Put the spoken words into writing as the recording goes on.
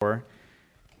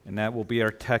And that will be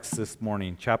our text this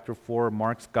morning, chapter 4 of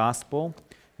Mark's Gospel,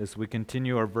 as we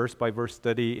continue our verse-by-verse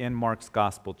study in Mark's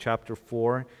Gospel. Chapter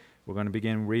 4, we're going to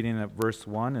begin reading at verse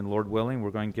 1, and Lord willing,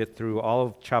 we're going to get through all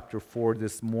of chapter 4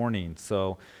 this morning.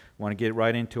 So I want to get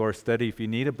right into our study. If you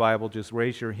need a Bible, just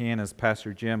raise your hand as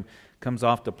Pastor Jim comes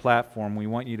off the platform. We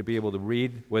want you to be able to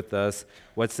read with us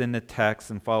what's in the text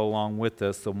and follow along with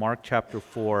us. So Mark chapter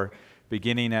 4,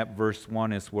 beginning at verse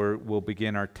 1 is where we'll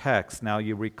begin our text. Now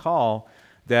you recall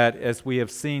that as we have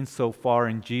seen so far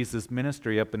in Jesus'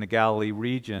 ministry up in the Galilee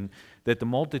region, that the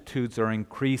multitudes are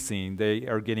increasing. They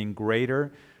are getting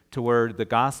greater to where the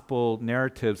gospel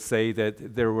narratives say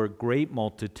that there were great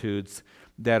multitudes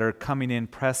that are coming in,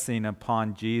 pressing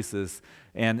upon Jesus.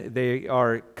 And they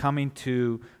are coming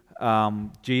to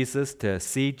Jesus, to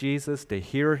see Jesus, to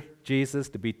hear Jesus,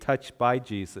 to be touched by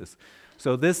Jesus.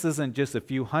 So this isn't just a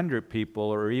few hundred people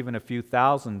or even a few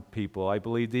thousand people. I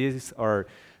believe these are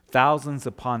thousands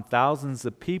upon thousands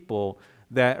of people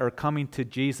that are coming to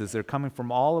Jesus. They're coming from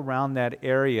all around that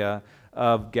area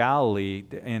of Galilee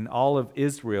and all of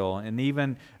Israel, and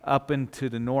even up into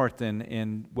the north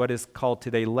in what is called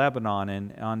today Lebanon,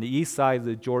 and on the east side of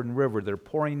the Jordan River. They're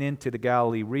pouring into the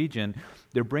Galilee region.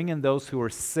 They're bringing those who are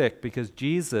sick because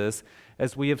Jesus,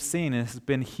 as we have seen, has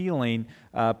been healing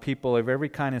people of every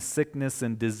kind of sickness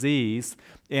and disease,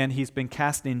 and he's been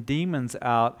casting demons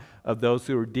out of those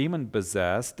who are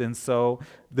demon-possessed. And so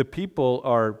the people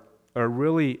are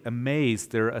really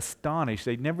amazed. They're astonished.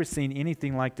 They've never seen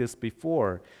anything like this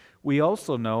before. We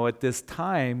also know at this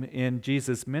time in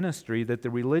Jesus' ministry that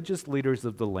the religious leaders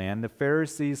of the land, the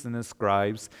Pharisees and the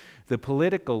scribes, the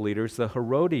political leaders, the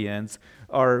Herodians,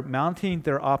 are mounting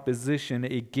their opposition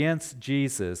against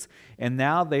Jesus, and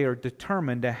now they are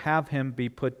determined to have him be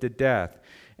put to death.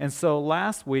 And so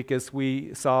last week, as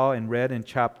we saw and read in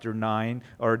chapter 9,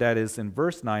 or that is in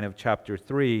verse 9 of chapter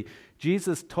 3,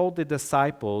 Jesus told the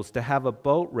disciples to have a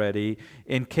boat ready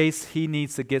in case he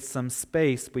needs to get some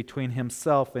space between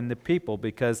himself and the people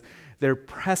because they're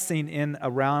pressing in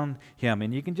around him.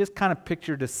 And you can just kind of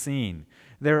picture the scene.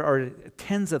 There are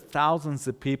tens of thousands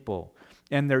of people,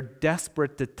 and they're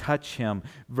desperate to touch him.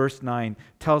 Verse 9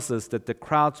 tells us that the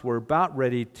crowds were about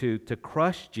ready to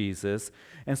crush Jesus.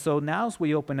 And so now as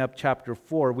we open up chapter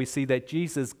 4, we see that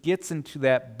Jesus gets into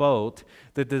that boat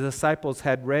that the disciples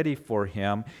had ready for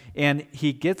him, and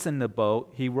he gets in the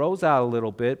boat. He rows out a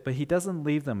little bit, but he doesn't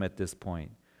leave them at this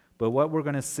point. But what we're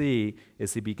going to see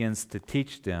is he begins to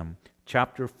teach them.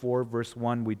 Chapter 4, verse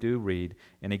 1, we do read,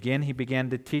 "And again he began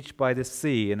to teach by the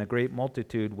sea, and a great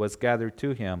multitude was gathered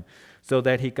to him, so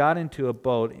that he got into a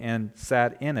boat and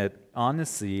sat in it on the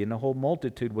sea, and the whole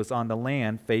multitude was on the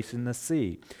land facing the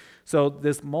sea." So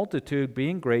this multitude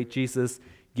being great, Jesus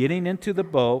getting into the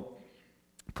boat,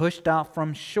 pushed out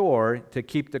from shore to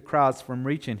keep the crowds from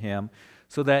reaching him,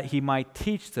 so that he might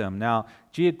teach them. Now,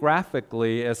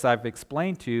 geographically, as I've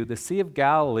explained to you, the Sea of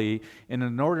Galilee in the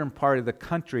northern part of the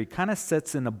country kind of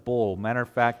sits in a bowl. Matter of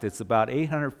fact, it's about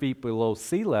 800 feet below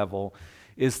sea level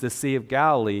is the Sea of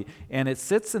Galilee, and it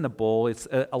sits in a bowl. It's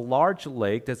a large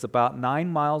lake that's about 9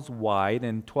 miles wide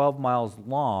and 12 miles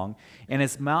long, and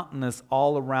it's mountainous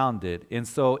all around it. And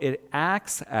so it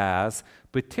acts as,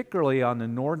 particularly on the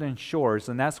northern shores,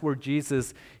 and that's where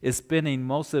Jesus is spending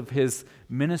most of his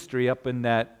ministry up in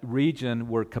that region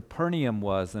where Capernaum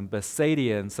was, and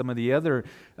Bethsaida, and some of the other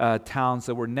towns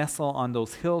that were nestled on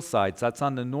those hillsides. That's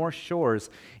on the north shores,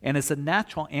 and it's a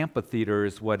natural amphitheater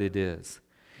is what it is.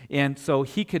 And so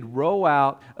he could row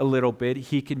out a little bit.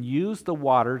 He can use the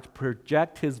water to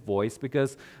project his voice,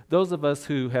 because those of us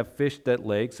who have fished at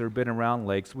lakes or been around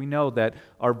lakes, we know that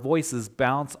our voices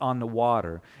bounce on the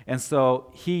water. And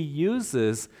so he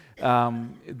uses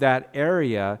that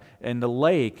area and the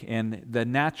lake and the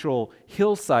natural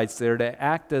hillsides there to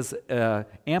act as an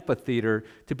amphitheater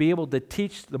to be able to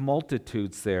teach the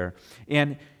multitudes there.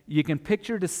 And you can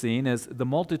picture the scene as the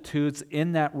multitudes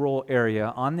in that rural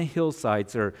area on the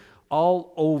hillsides are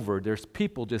all over. There's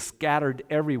people just scattered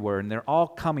everywhere, and they're all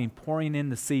coming, pouring in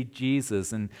to see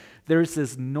Jesus. And there's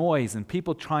this noise and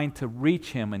people trying to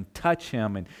reach him and touch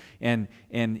him and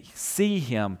see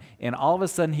him. And all of a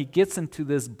sudden he gets into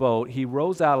this boat, he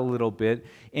rows out a little bit,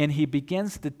 and he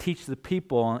begins to teach the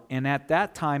people. And at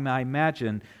that time, I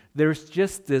imagine, there's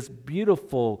just this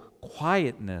beautiful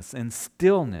quietness and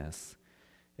stillness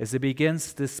as he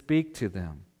begins to speak to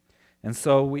them. And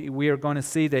so we are going to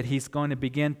see that he's going to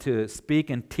begin to speak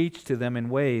and teach to them in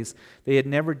ways they had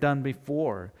never done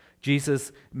before.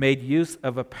 Jesus made use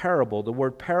of a parable. The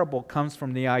word parable comes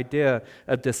from the idea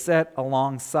of to set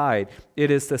alongside. It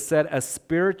is to set a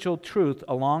spiritual truth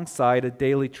alongside a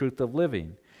daily truth of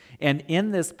living. And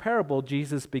in this parable,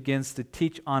 Jesus begins to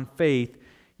teach on faith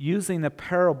using a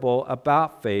parable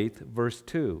about faith, verse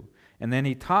 2. And then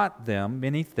he taught them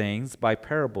many things by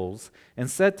parables, and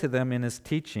said to them in his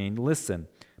teaching, Listen,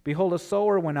 behold, a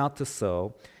sower went out to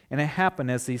sow, and it happened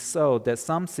as he sowed that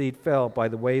some seed fell by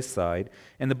the wayside,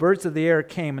 and the birds of the air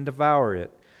came and devoured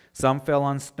it. Some fell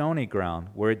on stony ground,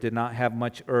 where it did not have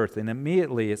much earth, and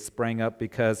immediately it sprang up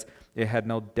because it had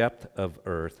no depth of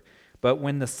earth. But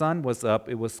when the sun was up,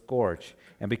 it was scorched,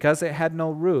 and because it had no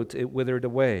root, it withered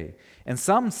away. And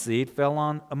some seed fell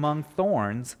among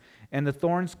thorns, and the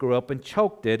thorns grew up and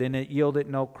choked it, and it yielded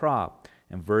no crop.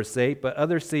 And verse 8, but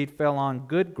other seed fell on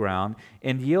good ground,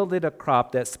 and yielded a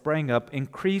crop that sprang up,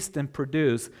 increased and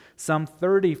produced, some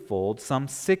 30-fold, some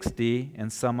 60,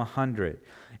 and some 100.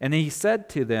 And he said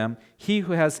to them, He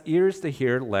who has ears to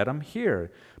hear, let him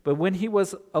hear. But when he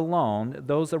was alone,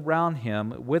 those around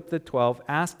him with the 12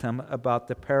 asked him about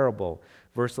the parable.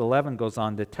 Verse 11 goes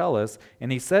on to tell us,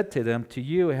 and he said to them, To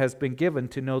you it has been given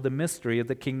to know the mystery of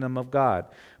the kingdom of God.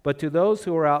 But to those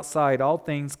who are outside, all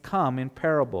things come in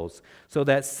parables, so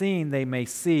that seeing they may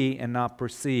see and not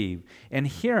perceive, and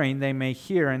hearing they may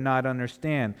hear and not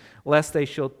understand, lest they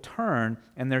shall turn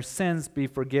and their sins be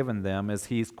forgiven them, as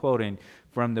he's quoting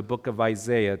from the book of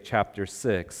Isaiah chapter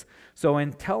 6. So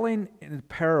in telling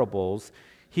parables,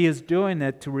 he is doing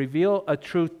it to reveal a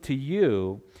truth to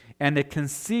you and to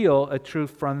conceal a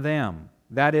truth from them.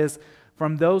 That is,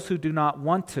 from those who do not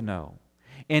want to know.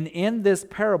 And in this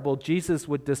parable, Jesus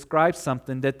would describe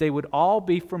something that they would all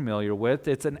be familiar with.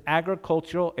 It's an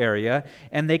agricultural area,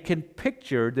 and they can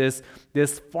picture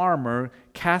this farmer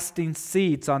casting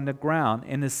seeds on the ground,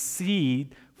 and the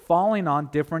seed falling on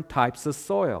different types of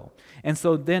soil. And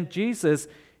so then Jesus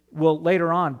will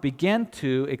later on begin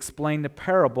to explain the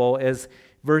parable. As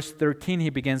verse 13,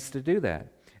 he begins to do that.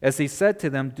 As he said to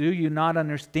them, Do you not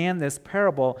understand this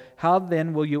parable? How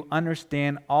then will you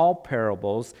understand all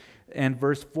parables? And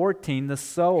verse 14, the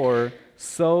sower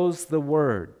sows the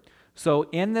word. So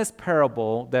in this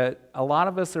parable that a lot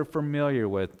of us are familiar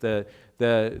with,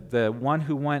 the one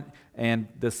who went and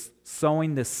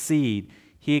sowing the seed,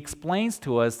 he explains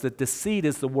to us that the seed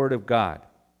is the word of God.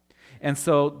 And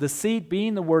so the seed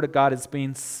being the word of God is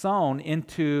being sown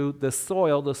into the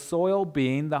soil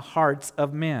being the hearts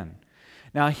of men.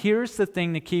 Now, here's the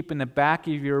thing to keep in the back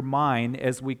of your mind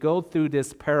as we go through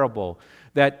this parable,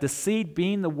 that the seed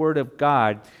being the Word of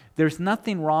God, there's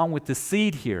nothing wrong with the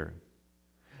seed here.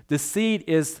 The seed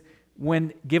is,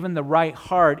 when given the right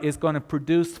heart, is going to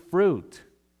produce fruit.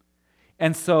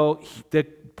 And so the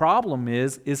problem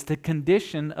is the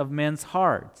condition of men's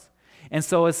hearts. And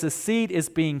so as the seed is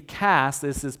being cast,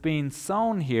 as is being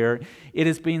sown here, it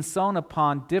is being sown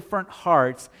upon different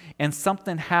hearts, and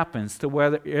something happens to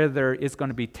whether either it's going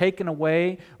to be taken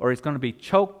away, or it's going to be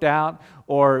choked out,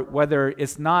 or whether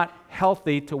it's not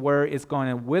healthy to where it's going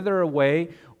to wither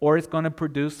away, or it's going to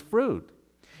produce fruit.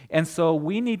 And so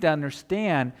we need to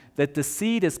understand that the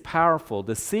seed is powerful.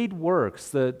 The seed works.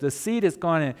 The seed is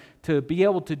going to be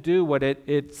able to do what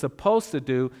it's supposed to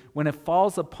do when it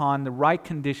falls upon the right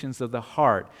conditions of the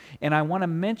heart. And I want to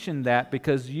mention that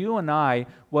because you and I,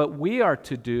 what we are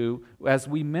to do as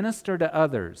we minister to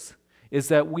others is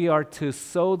that we are to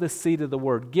sow the seed of the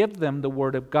word, give them the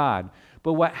word of God.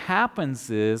 But what happens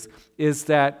is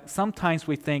that sometimes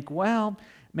we think, well,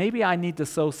 maybe I need to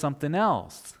sow something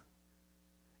else.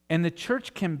 And the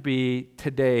church can be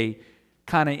today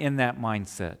kind of in that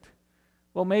mindset.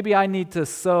 Well, maybe I need to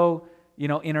sow,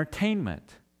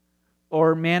 entertainment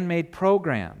or man-made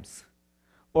programs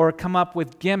or come up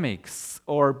with gimmicks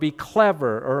or be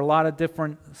clever or a lot of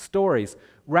different stories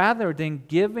rather than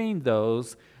giving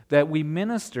those that we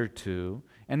minister to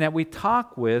and that we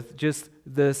talk with just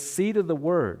the seed of the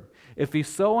word. If you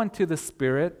sow into the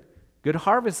Spirit, good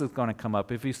harvest is going to come up.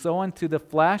 If you sow into the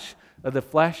flesh,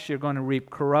 you're going to reap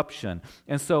corruption.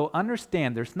 And so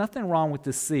understand, there's nothing wrong with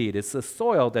the seed. It's the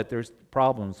soil that there's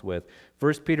problems with.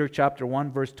 1 Peter chapter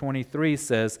 1, verse 23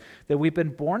 says that we've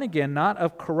been born again, not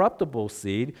of corruptible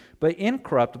seed, but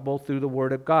incorruptible through the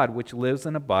word of God, which lives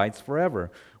and abides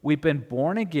forever. We've been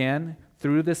born again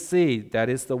through the seed, that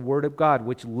is the word of God,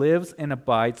 which lives and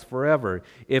abides forever.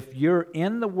 If you're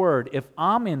in the word, if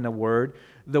I'm in the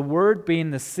word being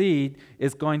the seed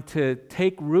is going to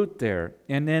take root there,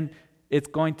 and then it's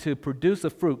going to produce a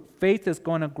fruit. Faith is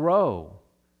going to grow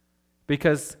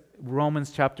because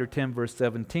Romans chapter 10, verse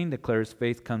 17 declares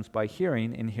faith comes by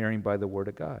hearing, and hearing by the word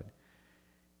of God.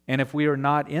 And if we are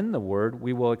not in the word,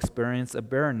 we will experience a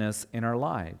barrenness in our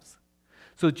lives.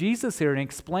 So Jesus here, in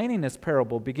explaining this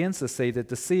parable, begins to say that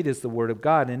the seed is the word of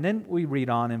God. And then we read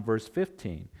on in verse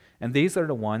 15. And these are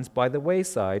the ones by the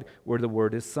wayside where the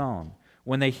word is sown.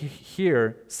 When they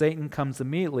hear, Satan comes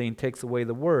immediately and takes away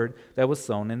the word that was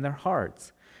sown in their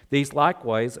hearts. These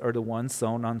likewise are the ones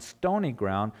sown on stony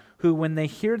ground, who when they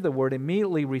hear the word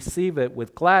immediately receive it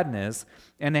with gladness,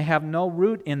 and they have no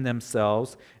root in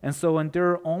themselves, and so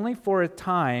endure only for a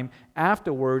time.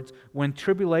 Afterwards, when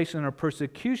tribulation or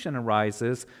persecution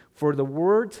arises, for the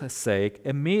word's sake,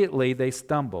 immediately they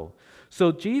stumble.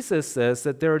 So Jesus says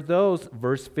that there are those,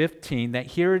 verse 15, that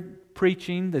hear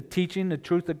preaching, the teaching, the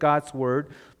truth of God's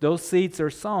word. Those seeds are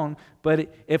sown,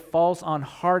 but it falls on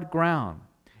hard ground.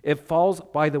 It falls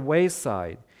by the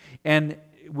wayside. And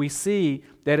we see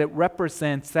that it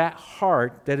represents that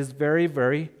heart that is very,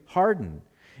 very hardened.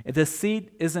 The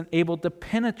seed isn't able to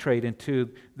penetrate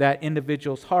into that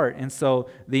individual's heart. And so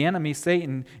the enemy,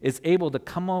 Satan, is able to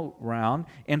come around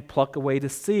and pluck away the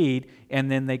seed, and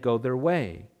then they go their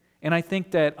way. And I think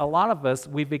that a lot of us,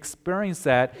 we've experienced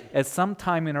that at some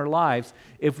time in our lives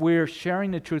if we're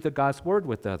sharing the truth of God's word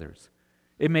with others.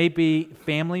 It may be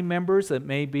family members. It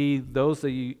may be those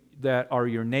that are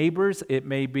your neighbors. It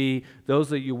may be those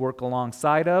that you work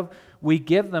alongside of. We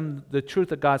give them the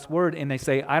truth of God's word, and they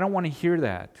say, I don't want to hear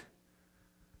that.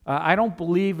 I don't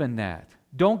believe in that.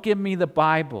 Don't give me the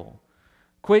Bible.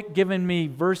 Quit giving me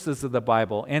verses of the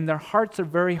Bible. And their hearts are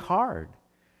very hard.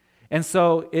 And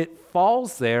so it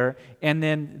falls there, and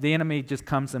then the enemy just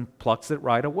comes and plucks it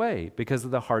right away because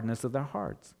of the hardness of their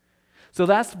hearts. So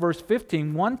that's verse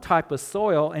 15, one type of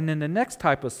soil. And then the next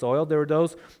type of soil, there are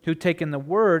those who take in the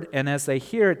word, and as they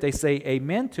hear it, they say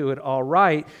amen to it, all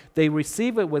right. They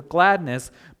receive it with gladness,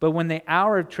 but when the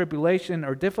hour of tribulation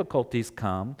or difficulties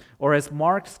come, or as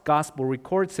Mark's gospel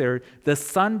records here, the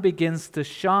sun begins to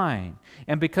shine.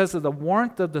 And because of the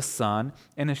warmth of the sun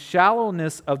and the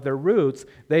shallowness of their roots,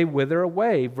 they wither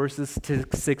away, verses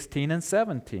 16 and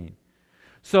 17.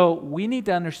 So we need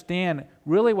to understand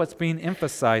really what's being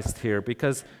emphasized here,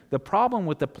 because the problem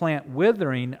with the plant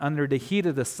withering under the heat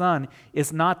of the sun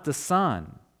is not the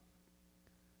sun.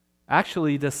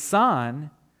 Actually, the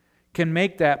sun can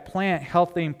make that plant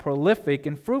healthy and prolific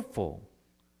and fruitful.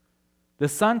 The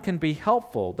sun can be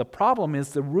helpful. The problem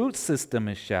is the root system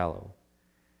is shallow.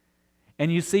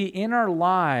 And you see, in our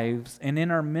lives and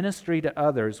in our ministry to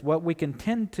others, what we can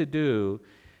tend to do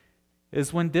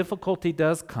is when difficulty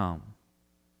does come,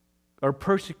 or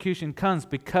persecution comes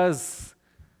because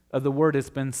of the word that's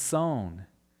been sown,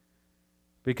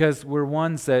 because we're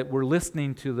ones that we're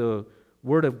listening to the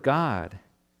word of God,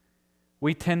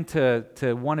 we tend to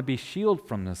want to be shielded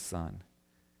from the sun.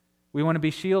 We want to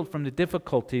be shielded from the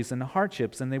difficulties and the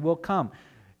hardships, and they will come.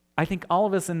 I think all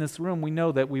of us in this room, we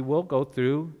know that we will go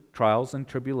through trials and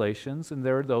tribulations, and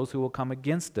there are those who will come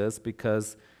against us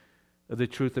because of the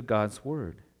truth of God's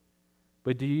word.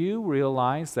 But do you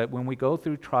realize that when we go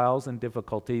through trials and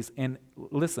difficulties, and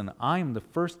listen, I'm the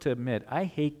first to admit, I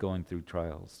hate going through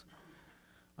trials.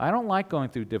 I don't like going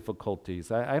through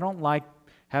difficulties. I don't like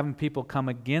having people come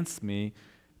against me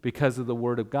because of the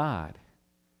Word of God.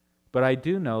 But I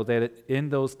do know that in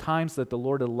those times that the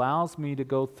Lord allows me to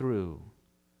go through,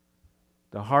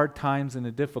 the hard times and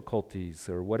the difficulties,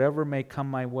 or whatever may come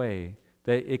my way,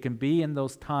 that it can be in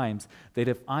those times that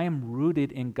if I am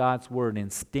rooted in God's word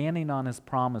and standing on his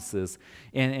promises,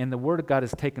 and the word of God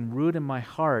has taken root in my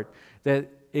heart,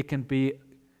 that it can be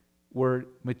where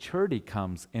maturity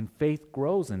comes and faith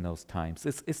grows in those times.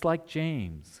 It's like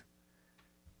James.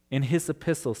 In his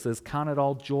epistle says, count it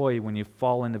all joy when you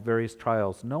fall into various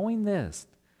trials, knowing this,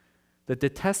 that the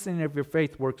testing of your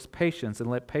faith works patience, and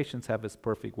let patience have its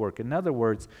perfect work. In other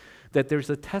words, that there's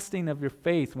a testing of your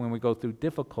faith when we go through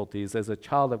difficulties as a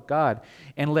child of God,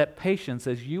 and let patience,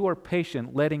 as you are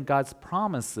patient, letting God's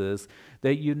promises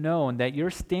that you know and that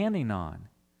you're standing on,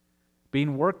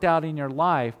 being worked out in your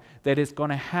life, that it's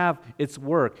going to have its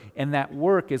work, and that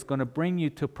work is going to bring you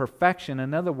to perfection.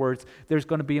 In other words, there's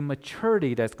going to be a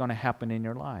maturity that's going to happen in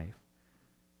your life.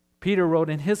 Peter wrote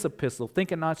in his epistle,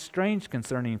 think it not strange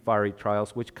concerning fiery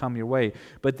trials which come your way,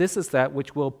 but this is that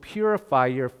which will purify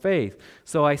your faith.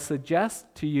 So I suggest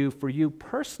to you, for you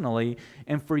personally,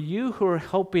 and for you who are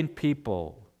helping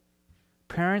people,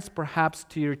 parents perhaps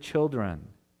to your children,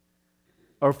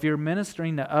 or if you're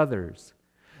ministering to others,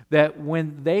 that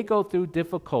when they go through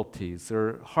difficulties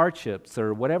or hardships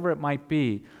or whatever it might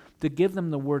be, to give them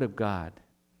the Word of God,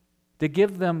 to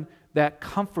give them that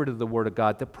comfort of the Word of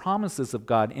God, the promises of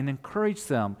God, and encourage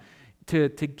them to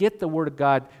get the Word of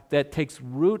God that takes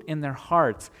root in their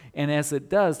hearts. And as it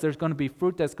does, there's going to be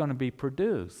fruit that's going to be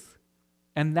produced.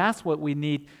 And that's what we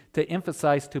need to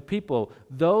emphasize to people.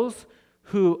 Those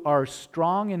who are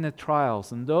strong in the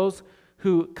trials and those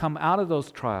who come out of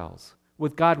those trials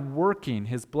with God working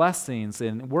His blessings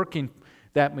and working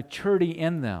that maturity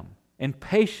in them and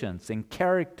patience and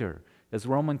character, as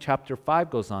Romans chapter 5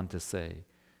 goes on to say,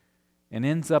 and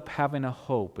ends up having a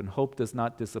hope, and hope does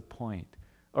not disappoint,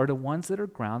 are the ones that are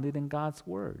grounded in God's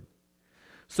word.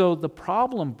 So the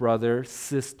problem, brother,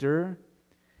 sister,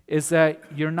 is that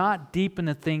you're not deep in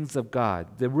the things of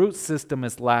God. The root system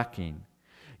is lacking.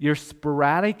 You're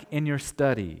sporadic in your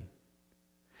study.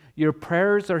 Your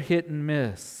prayers are hit and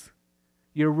miss.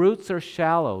 Your roots are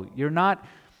shallow. You're not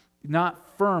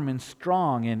firm and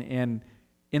strong in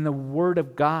the Word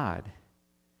of God.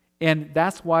 And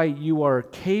that's why you are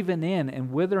caving in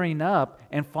and withering up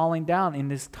and falling down in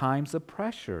these times of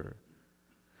pressure.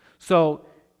 So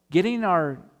getting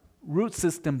our root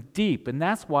system deep, and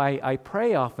that's why I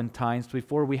pray oftentimes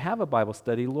before we have a Bible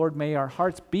study, Lord, may our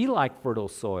hearts be like fertile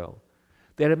soil,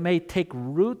 that it may take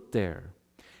root there.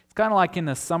 It's kind of like in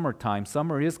the summertime.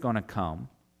 Summer is going to come.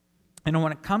 And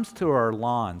when it comes to our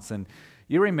lawns, and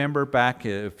you remember back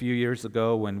a few years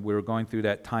ago when we were going through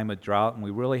that time of drought and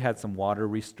we really had some water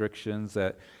restrictions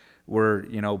that were,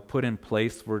 put in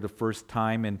place for the first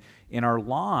time. And in our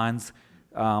lawns,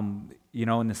 in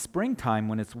the springtime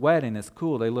when it's wet and it's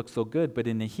cool, they look so good. But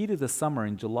in the heat of the summer,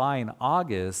 in July and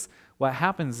August, what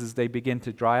happens is they begin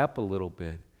to dry up a little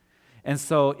bit. And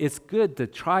so it's good to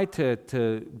try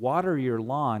to water your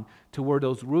lawn to where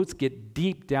those roots get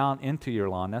deep down into your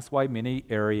lawn. That's why many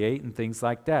aerate and things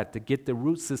like that, to get the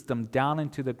root system down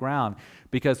into the ground.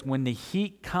 Because when the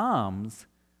heat comes,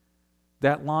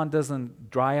 that lawn doesn't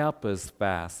dry up as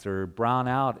fast or brown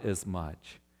out as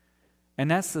much. And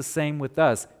that's the same with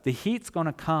us. The heat's going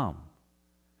to come.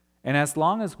 And as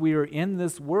long as we are in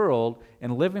this world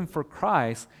and living for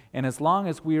Christ, and as long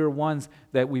as we are ones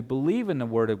that we believe in the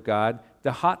Word of God,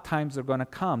 the hot times are going to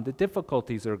come. The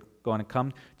difficulties are going to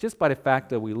come just by the fact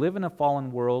that we live in a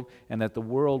fallen world and that the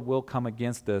world will come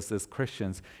against us as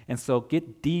Christians. And so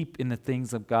get deep in the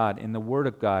things of God, in the Word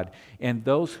of God. And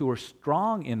those who are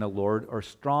strong in the Lord are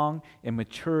strong and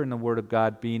mature in the Word of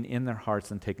God, being in their hearts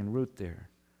and taking root there.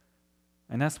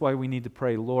 And that's why we need to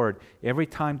pray, Lord, every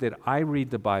time that I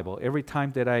read the Bible, every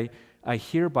time that I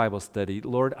hear Bible study,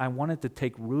 Lord, I want it to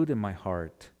take root in my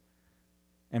heart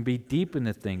and be deep in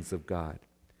the things of God.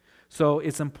 So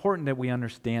it's important that we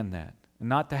understand that, and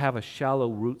not to have a shallow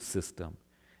root system.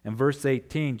 In verse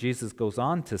 18, Jesus goes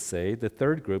on to say, the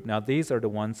third group, now these are the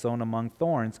ones sown among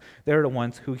thorns. They're the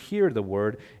ones who hear the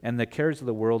word, and the cares of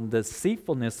the world, and the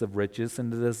deceitfulness of riches,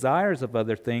 and the desires of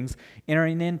other things,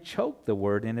 entering in, choke the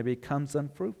word, and it becomes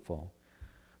unfruitful.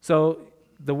 So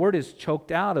the word is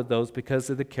choked out of those because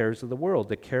of the cares of the world,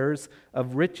 the cares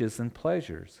of riches and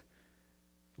pleasures.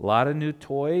 A lot of new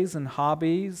toys and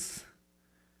hobbies,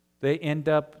 they end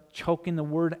up choking the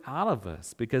word out of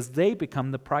us because they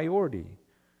become the priority.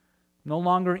 No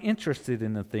longer interested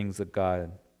in the things of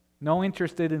God. No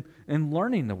interested in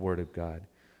learning the Word of God.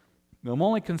 I'm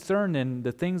only concerned in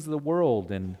the things of the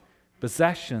world and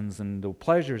possessions and the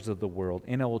pleasures of the world,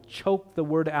 and it will choke the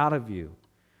Word out of you.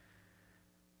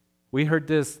 We heard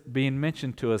this being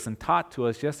mentioned to us and taught to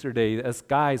us yesterday as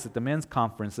guys at the men's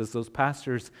conference, as those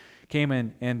pastors came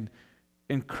in and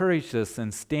encouraged us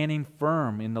in standing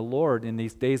firm in the Lord in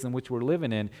these days in which we're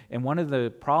living in. And one of the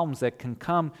problems that can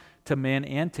come to men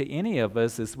and to any of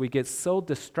us is we get so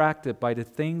distracted by the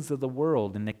things of the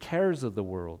world and the cares of the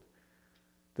world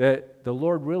that the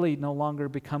Lord really no longer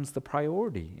becomes the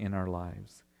priority in our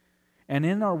lives. And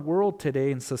in our world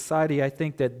today, in society, I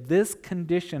think that this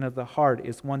condition of the heart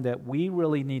is one that we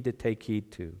really need to take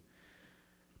heed to.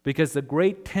 Because the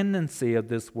great tendency of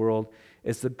this world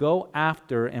is to go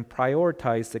after and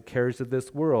prioritize the cares of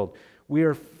this world. We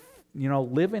are,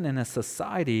 living in a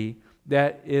society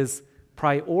that is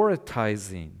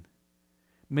prioritizing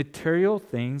material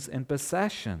things and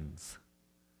possessions.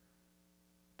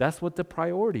 That's what the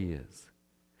priority is.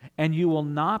 And you will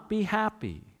not be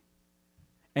happy,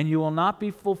 and you will not be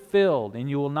fulfilled, and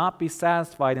you will not be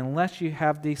satisfied unless you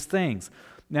have these things.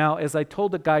 Now, as I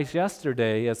told the guys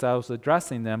yesterday, as I was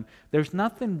addressing them, there's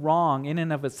nothing wrong in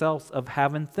and of itself of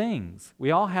having things.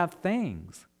 We all have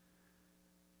things.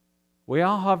 We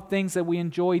all have things that we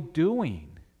enjoy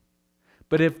doing.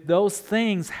 But if those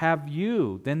things have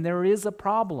you, then there is a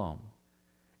problem.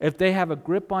 If they have a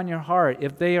grip on your heart,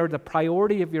 if they are the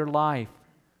priority of your life,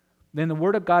 then the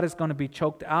Word of God is going to be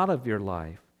choked out of your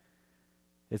life.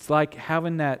 It's like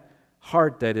having that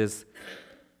heart that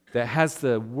has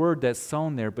the Word that's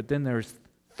sown there, but then there's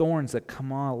thorns that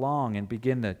come along and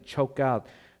begin to choke out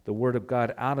the Word of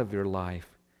God out of your life.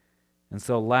 And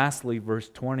so lastly, verse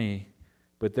 20,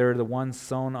 but they're the ones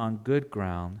sown on good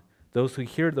ground, those who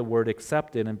hear the Word,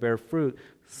 accept it, and bear fruit,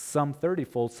 some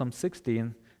 30-fold, some 60,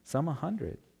 and some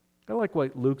 100. I like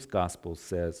what Luke's gospel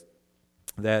says,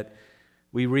 that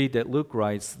we read that Luke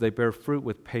writes, they bear fruit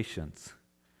with patience.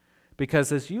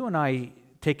 Because as you and I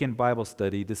take in Bible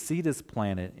study, the seed is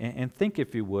planted, and think,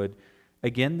 if you would,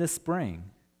 again this spring,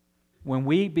 when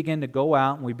we begin to go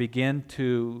out and we begin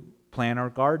to plant our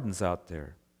gardens out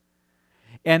there.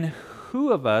 And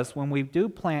who of us, when we do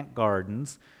plant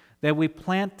gardens, that we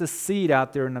plant the seed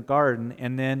out there in the garden,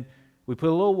 and then we put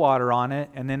a little water on it,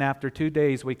 and then after 2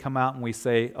 days we come out and we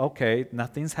say, okay,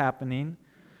 nothing's happening.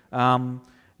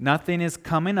 Nothing is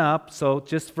coming up, so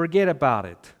just forget about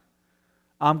it.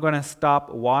 I'm going to stop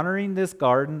watering this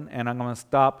garden, and I'm going to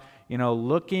stop,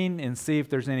 looking and see if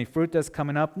there's any fruit that's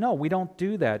coming up. No, we don't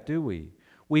do that, do we?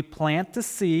 We plant the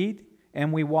seed,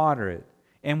 and we water it,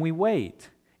 and we wait,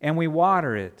 and we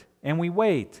water it, and we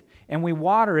wait, and we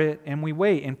water it, and we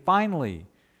wait, and finally,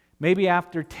 maybe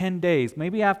after 10 days,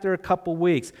 maybe after a couple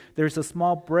weeks, there's a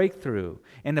small breakthrough,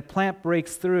 and the plant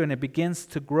breaks through and it begins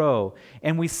to grow.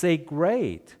 And we say,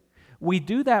 great. We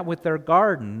do that with our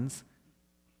gardens,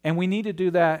 and we need to do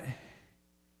that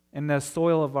in the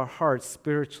soil of our hearts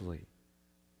spiritually.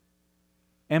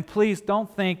 And please don't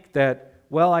think that,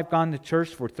 well, I've gone to church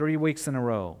for 3 weeks in a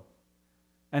row,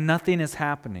 and nothing is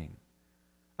happening.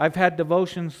 I've had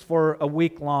devotions for a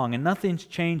week long and nothing's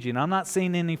changing. I'm not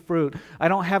seeing any fruit. I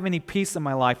don't have any peace in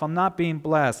my life. I'm not being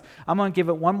blessed. I'm going to give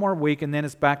it one more week and then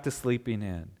it's back to sleeping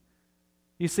in.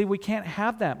 You see, we can't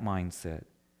have that mindset.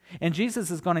 And Jesus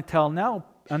is going to tell now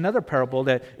another parable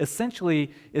that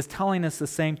essentially is telling us the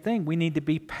same thing. We need to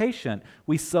be patient.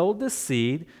 We sowed the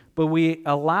seed, but we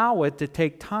allow it to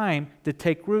take time to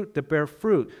take root, to bear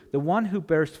fruit. The one who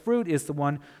bears fruit is the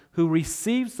one who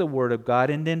receives the word of God,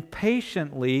 and then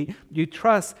patiently you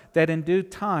trust that in due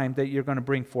time that you're going to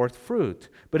bring forth fruit.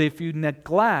 But if you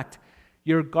neglect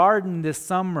your garden this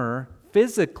summer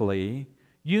physically,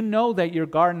 you know that your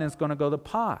garden is going to go to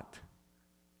pot,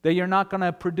 that you're not going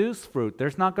to produce fruit.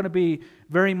 There's not going to be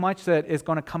very much that is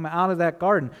going to come out of that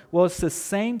garden. Well, it's the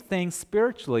same thing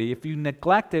spiritually. If you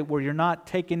neglect it where you're not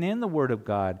taking in the word of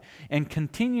God and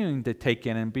continuing to take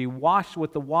in and be washed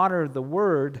with the water of the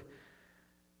word,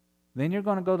 then you're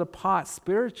going to go to pot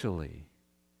spiritually.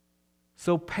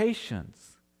 So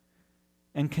patience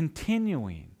and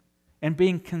continuing and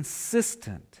being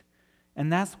consistent.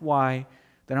 And that's why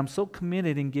that I'm so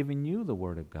committed in giving you the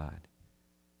Word of God.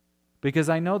 Because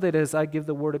I know that as I give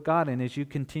the Word of God and as you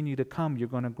continue to come, you're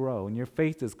going to grow and your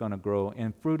faith is going to grow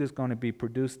and fruit is going to be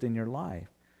produced in your life.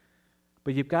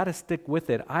 But you've got to stick with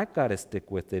it. I've got to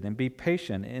stick with it and be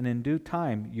patient. And in due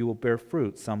time, you will bear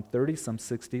fruit. Some 30, some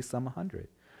 60, some 100.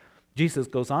 Jesus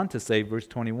goes on to say, verse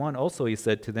 21, also he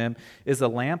said to them, is a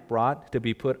lamp brought to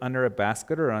be put under a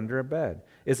basket or under a bed?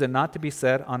 Is it not to be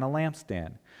set on a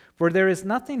lampstand? For there is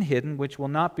nothing hidden which will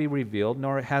not be revealed,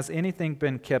 nor has anything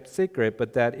been kept secret,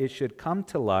 but that it should come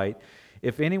to light.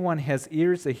 If anyone has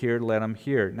ears to hear, let him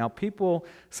hear. Now people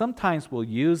sometimes will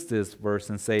use this verse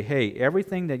and say, hey,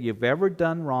 everything that you've ever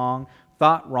done wrong,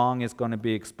 thought wrong is going to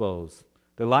be exposed.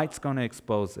 The light's going to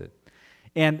expose it.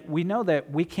 And we know that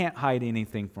we can't hide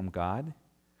anything from God.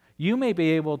 You may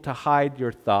be able to hide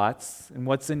your thoughts and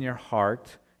what's in your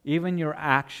heart, even your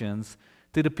actions,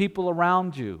 to the people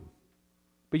around you.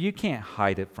 But you can't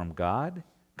hide it from God.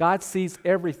 God sees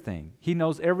everything. He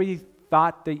knows every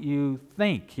thought that you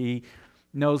think. He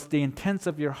knows the intents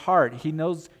of your heart. He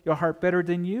knows your heart better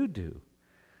than you do.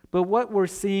 But what we're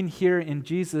seeing here in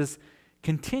Jesus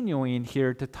continuing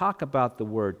here to talk about the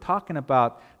Word, talking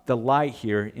about the light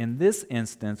here, in this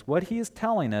instance, what he is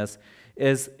telling us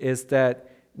is that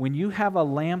when you have a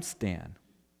lampstand,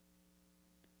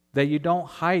 that you don't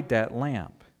hide that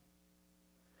lamp.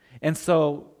 And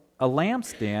so a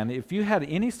lampstand, if you had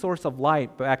any source of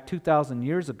light back 2,000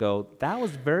 years ago, that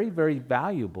was very, very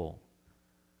valuable.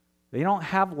 They don't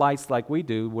have lights like we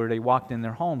do where they walked in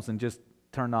their homes and just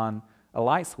turned on a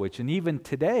light switch. And even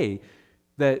today,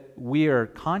 that we are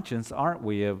conscious, aren't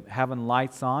we, of having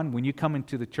lights on. When you come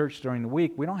into the church during the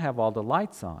week, we don't have all the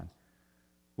lights on.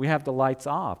 We have the lights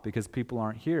off because people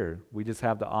aren't here. We just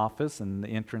have the office and the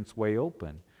entranceway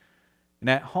open. And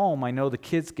at home, I know the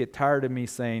kids get tired of me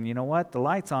saying, you know what, the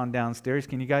light's on downstairs,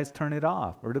 can you guys turn it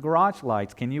off? Or the garage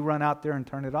lights, can you run out there and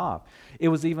turn it off? It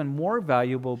was even more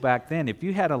valuable back then. If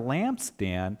you had a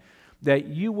lampstand, that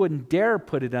you wouldn't dare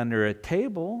put it under a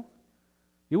table.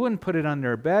 You wouldn't put it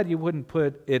under a bed. You wouldn't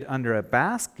put it under a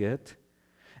basket.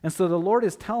 And so the Lord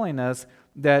is telling us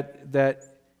that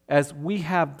as we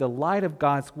have the light of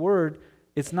God's Word,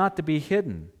 it's not to be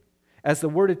hidden. As the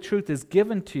Word of truth is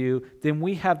given to you, then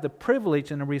we have the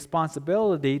privilege and the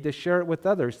responsibility to share it with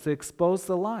others, to expose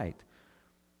the light.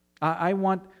 I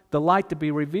want the light to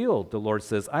be revealed, the Lord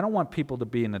says. I don't want people to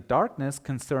be in the darkness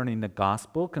concerning the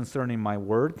gospel, concerning my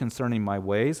word, concerning my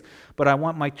ways, but I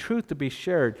want my truth to be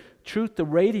shared, truth to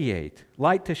radiate,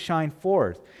 light to shine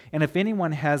forth. And if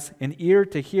anyone has an ear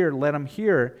to hear, let him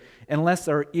hear. Unless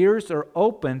our ears are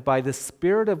opened by the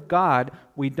Spirit of God,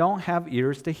 we don't have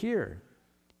ears to hear.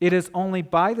 It is only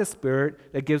by the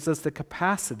Spirit that gives us the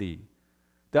capacity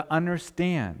to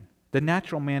understand. The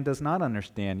natural man does not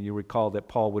understand. You recall that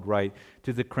Paul would write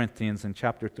to the Corinthians in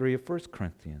chapter 3 of 1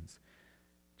 Corinthians.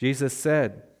 Jesus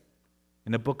said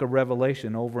in the book of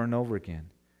Revelation over and over again,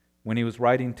 when he was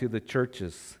writing to the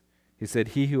churches, he said,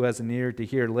 he who has an ear to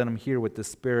hear, let him hear what the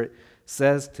Spirit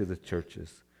says to the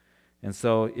churches. And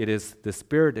so it is the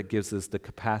Spirit that gives us the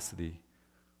capacity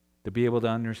to be able to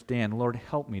understand. Lord,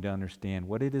 help me to understand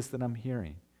what it is that I'm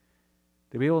hearing.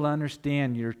 To be able to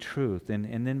understand your truth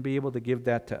and then be able to give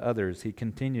that to others. He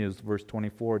continues, verse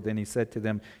 24, then he said to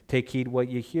them, take heed what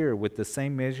you hear. With the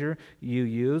same measure you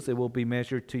use, it will be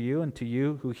measured to you, and to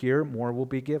you who hear, more will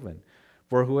be given.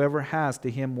 For whoever has,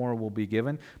 to him more will be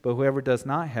given, but whoever does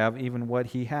not have, even what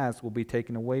he has will be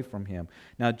taken away from him.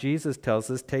 Now Jesus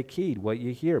tells us, take heed what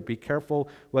you hear. Be careful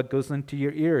what goes into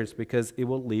your ears, because it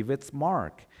will leave its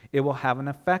mark. It will have an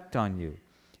effect on you.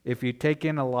 If you take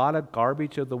in a lot of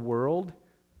garbage of the world,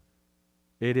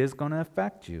 it is going to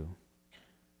affect you.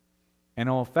 And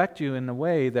it will affect you in the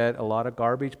way that a lot of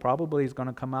garbage probably is going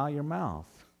to come out of your mouth.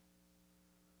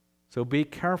 So be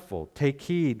careful. Take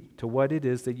heed to what it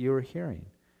is that you are hearing.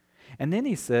 And then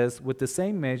he says, with the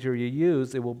same measure you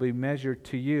use, it will be measured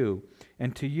to you.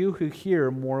 And to you who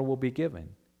hear, more will be given.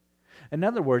 In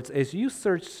other words, as you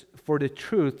search for the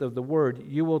truth of the word,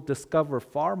 you will discover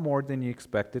far more than you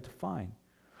expected to find.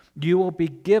 You will be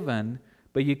given,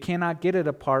 but you cannot get it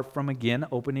apart from, again,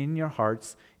 opening your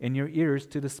hearts and your ears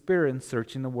to the Spirit and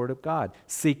searching the Word of God,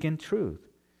 seeking truth.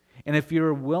 And if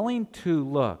you're willing to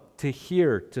look, to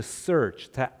hear, to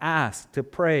search, to ask, to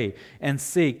pray, and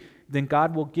seek, then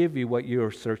God will give you what you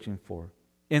are searching for.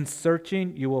 In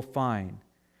searching, you will find,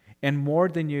 and more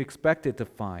than you expected to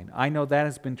find. I know that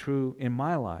has been true in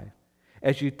my life.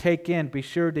 As you take in, be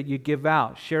sure that you give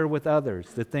out, share with others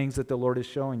the things that the Lord is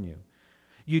showing you.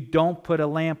 You don't put a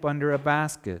lamp under a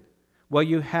basket. What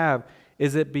you have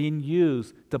is it being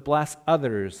used to bless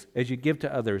others as you give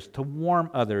to others, to warm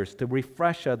others, to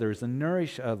refresh others and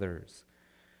nourish others.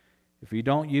 If you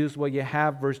don't use what you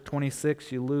have, verse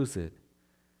 26, you lose it.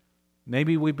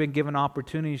 Maybe we've been given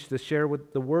opportunities to share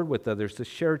with the word with others, to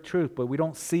share truth, but we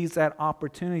don't seize that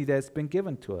opportunity that's been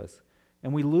given to us,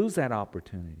 and we lose that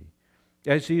opportunity.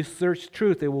 As you search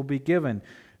truth, it will be given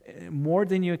more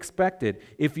than you expected.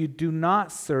 If you do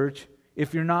not search,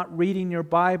 if you're not reading your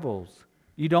Bibles,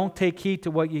 you don't take heed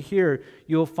to what you hear,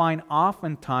 you'll find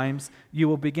oftentimes you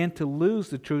will begin to lose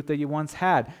the truth that you once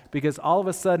had, because all of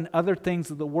a sudden other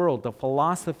things of the world, the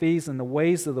philosophies and the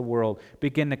ways of the world,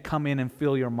 begin to come in and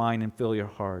fill your mind and fill your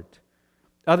heart.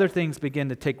 Other things begin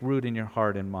to take root in your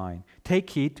heart and mind. Take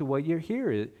heed to what you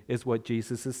hear is what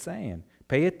Jesus is saying.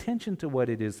 Pay attention to what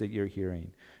it is that you're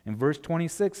hearing. In verse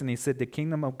 26, and he said, the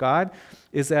kingdom of God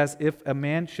is as if a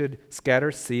man should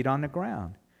scatter seed on the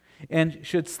ground, and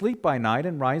should sleep by night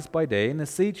and rise by day, and the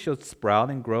seed should sprout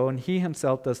and grow, and he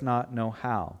himself does not know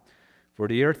how. For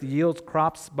the earth yields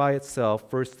crops by itself,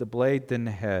 first the blade, then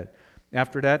the head.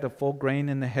 After that, the full grain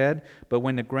in the head. But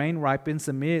when the grain ripens,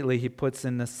 immediately he puts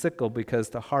in the sickle, because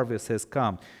the harvest has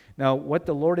come. Now, what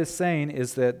the Lord is saying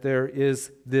is that there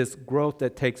is this growth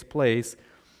that takes place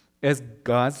as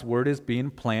God's word is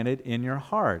being planted in your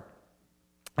heart,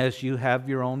 as you have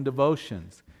your own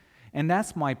devotions. And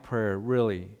that's my prayer,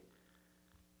 really,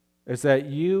 is that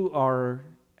you are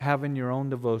having your own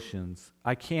devotions.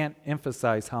 I can't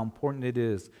emphasize how important it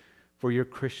is for your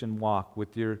Christian walk,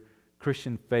 with your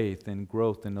Christian faith and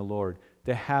growth in the Lord,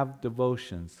 to have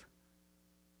devotions,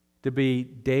 to be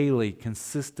daily,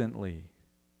 consistently,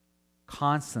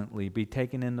 constantly be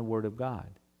taken in the Word of God.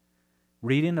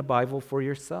 Reading the Bible for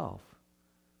yourself.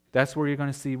 That's where you're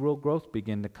going to see real growth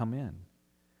begin to come in.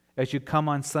 As you come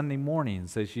on Sunday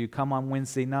mornings, as you come on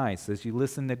Wednesday nights, as you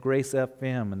listen to Grace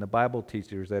FM and the Bible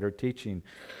teachers that are teaching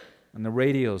on the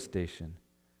radio station,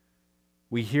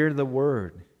 we hear the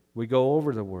Word. We go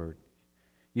over the Word.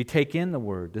 You take in the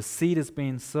Word. The seed is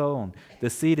being sown. The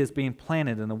seed is being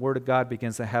planted, and the Word of God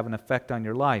begins to have an effect on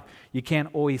your life. You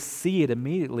can't always see it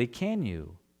immediately, can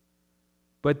you?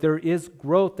 But there is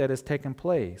growth that has taken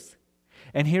place.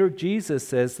 And here Jesus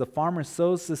says the farmer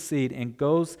sows the seed and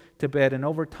goes to bed, and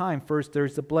over time, first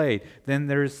there's the blade, then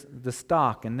there's the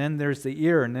stalk, and then there's the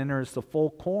ear, and then there's the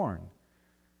full corn.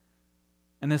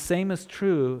 And the same is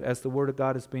true as the Word of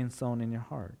God is being sown in your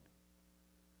heart.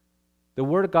 The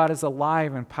Word of God is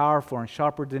alive and powerful and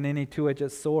sharper than any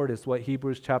two-edged sword, is what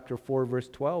Hebrews chapter 4, verse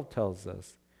 12 tells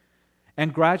us.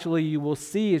 And gradually you will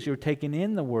see, as you're taking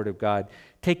in the Word of God,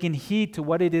 taking heed to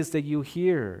what it is that you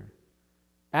hear,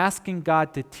 asking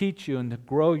God to teach you and to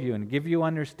grow you and give you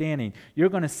understanding, you're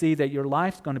going to see that your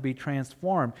life's going to be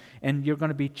transformed and you're going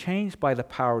to be changed by the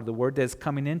power of the Word that's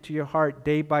coming into your heart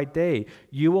day by day.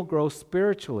 You will grow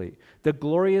spiritually. The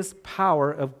glorious power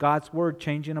of God's Word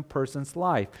changing a person's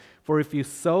life. For if you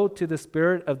sow to the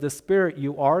Spirit of the Spirit,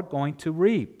 you are going to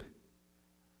reap.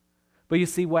 But you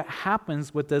see, what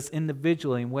happens with us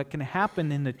individually and what can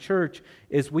happen in the church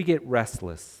is we get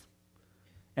restless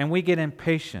and we get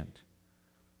impatient.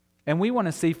 And we want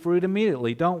to see fruit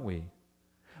immediately, don't we?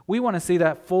 We want to see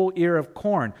that full ear of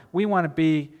corn. We want to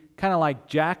be kind of like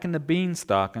Jack and the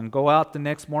Beanstalk and go out the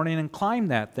next morning and climb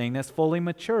that thing that's fully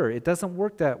mature. It doesn't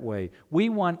work that way. We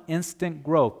want instant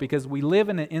growth because we live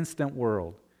in an instant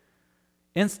world.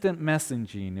 Instant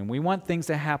messaging, and we want things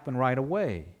to happen right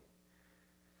away.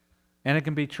 And it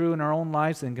can be true in our own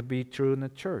lives and it can be true in the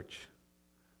church.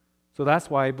 So that's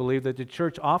why I believe that the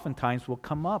church oftentimes will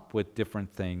come up with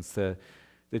different things to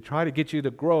try to get you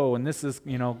to grow, and this is,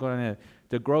 going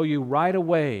to grow you right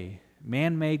away.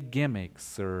 Man-made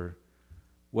gimmicks or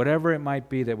whatever it might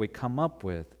be that we come up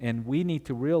with. And we need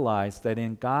to realize that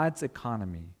in God's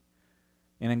economy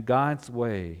and in God's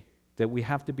way, that we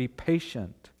have to be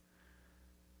patient.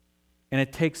 And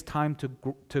it takes time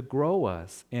to grow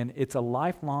us, and it's a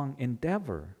lifelong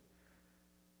endeavor.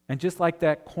 And just like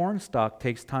that corn stalk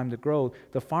takes time to grow,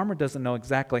 the farmer doesn't know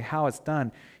exactly how it's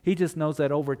done. He just knows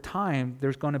that over time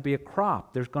there's going to be a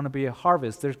crop, there's going to be a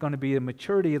harvest, there's going to be a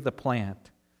maturity of the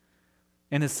plant.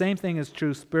 And the same thing is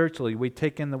true spiritually. We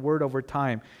take in the Word over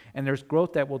time, and there's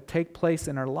growth that will take place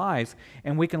in our lives,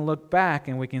 and we can look back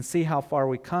and we can see how far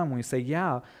we come. We say,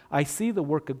 yeah, I see the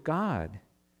work of God.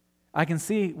 I can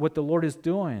see what the Lord is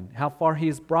doing, how far He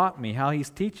has brought me, how He's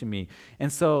teaching me.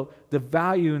 And so the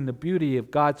value and the beauty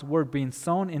of God's Word being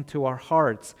sown into our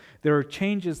hearts, there are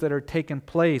changes that are taking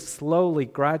place slowly,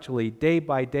 gradually, day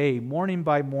by day, morning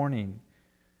by morning.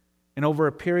 And over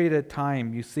a period of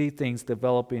time, you see things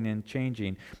developing and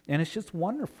changing. And it's just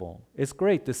wonderful. It's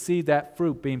great to see that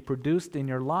fruit being produced in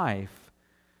your life.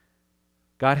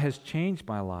 God has changed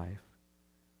my life.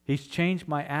 He's changed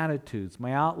my attitudes,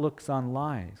 my outlooks on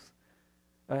life.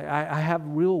 I have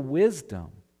real wisdom.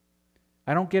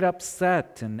 I don't get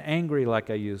upset and angry like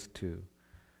I used to.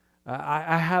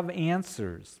 I have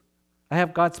answers. I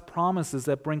have God's promises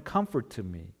that bring comfort to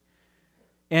me.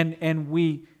 And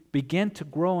we begin to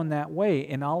grow in that way,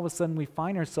 and all of a sudden we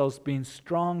find ourselves being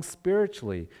strong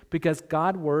spiritually because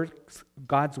God's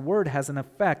Word has an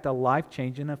effect, a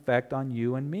life-changing effect on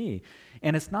you and me.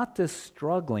 And it's not this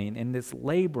struggling and this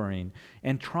laboring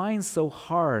and trying so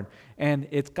hard, and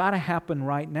it's got to happen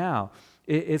right now.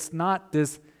 It's not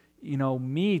this,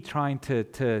 me trying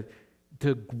to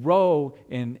grow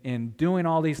in doing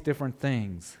all these different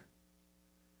things.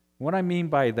 What I mean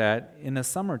by that, in the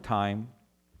summertime,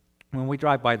 when we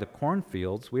drive by the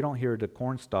cornfields, we don't hear the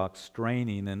corn stalks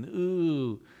straining and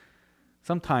ooh.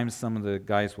 Sometimes some of the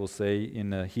guys will say in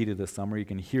the heat of the summer you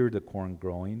can hear the corn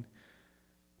growing.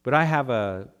 But I have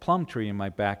a plum tree in my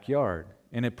backyard,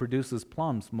 and it produces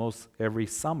plums most every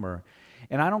summer.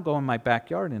 And I don't go in my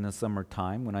backyard in the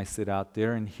summertime when I sit out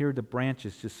there and hear the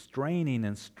branches just straining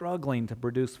and struggling to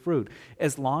produce fruit.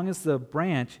 As long as the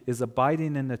branch is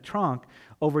abiding in the trunk,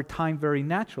 over time, very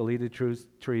naturally, the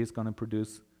tree is going to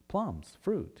produce plums,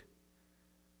 fruit.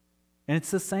 And it's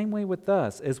the same way with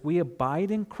us. As we abide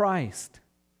in Christ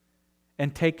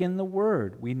and take in the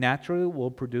Word, we naturally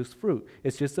will produce fruit.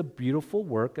 It's just a beautiful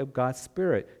work of God's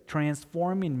Spirit,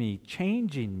 transforming me,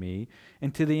 changing me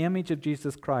into the image of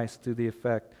Jesus Christ through the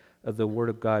effect of the Word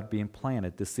of God being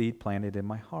planted, the seed planted in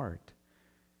my heart.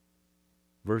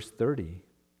 Verse 30,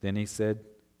 then he said,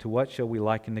 to what shall we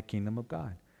liken the kingdom of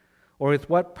God? Or with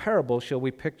what parable shall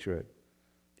we picture it?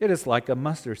 It is like a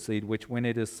mustard seed, which when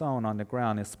it is sown on the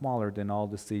ground is smaller than all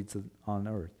the seeds on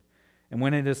earth. And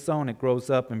when it is sown, it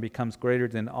grows up and becomes greater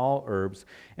than all herbs,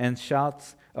 and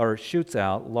shoots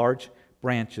out large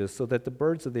branches, so that the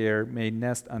birds of the air may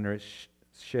nest under its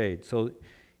shade. So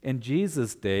in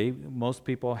Jesus' day, most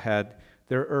people had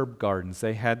their herb gardens.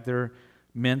 They had their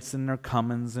mints and their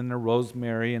cummins and their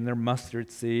rosemary and their mustard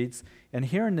seeds. And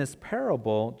here in this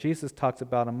parable, Jesus talks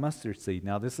about a mustard seed.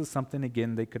 Now, this is something,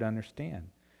 again, they could understand.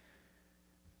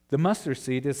 The mustard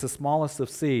seed is the smallest of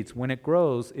seeds. When it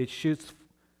grows, it shoots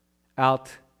out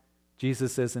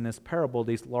Jesus says in this parable,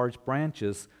 these large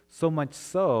branches, so much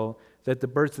so that the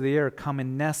birds of the air come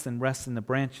and nest and rest in the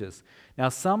branches. Now,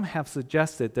 some have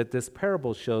suggested that this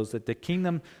parable shows that the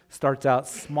kingdom starts out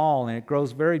small and it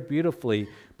grows very beautifully,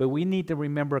 but we need to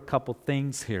remember a couple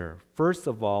things here. First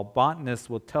of all, botanists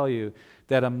will tell you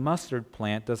that a mustard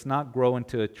plant does not grow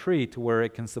into a tree to where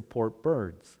it can support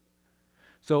birds.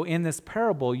 So in this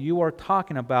parable, you are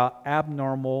talking about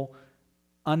abnormal,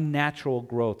 unnatural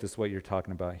growth is what you're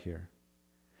talking about here.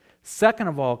 Second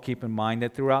of all, keep in mind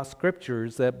that throughout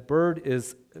scriptures that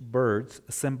birds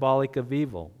symbolic of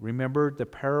evil. Remember the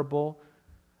parable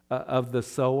of the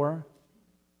sower?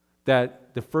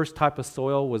 That the first type of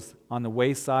soil was on the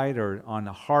wayside or on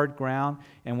the hard ground,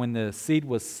 and when the seed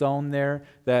was sown there,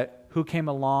 that who came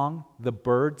along? The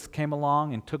birds came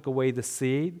along and took away the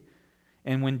seed.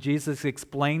 And when Jesus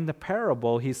explained the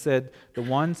parable, he said, the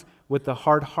ones with the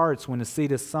hard hearts, when the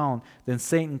seed is sown, then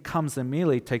Satan comes and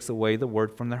immediately takes away the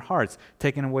word from their hearts,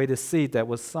 taking away the seed that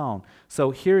was sown.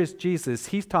 So here is Jesus.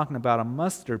 He's talking about a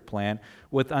mustard plant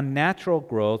with unnatural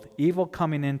growth, evil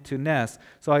coming into nest.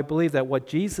 So I believe that what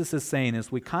Jesus is saying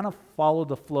is we kind of follow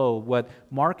the flow. What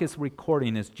Mark is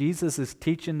recording is Jesus is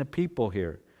teaching the people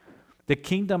here. The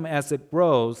kingdom as it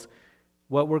grows,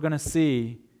 what we're going to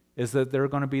see is that there are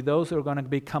going to be those who are going to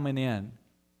be coming in.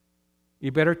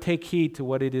 You better take heed to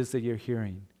what it is that you're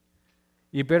hearing.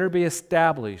 You better be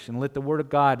established and let the Word of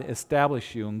God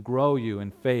establish you and grow you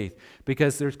in faith,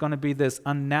 because there's going to be this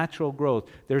unnatural growth.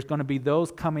 There's going to be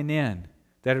those coming in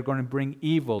that are going to bring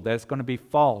evil, that's going to be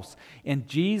false. And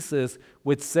Jesus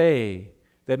would say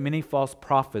that many false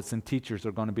prophets and teachers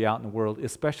are going to be out in the world,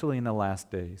 especially in the last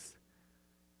days.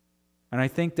 And I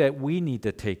think that we need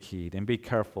to take heed and be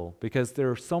careful, because there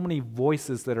are so many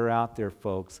voices that are out there,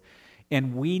 folks,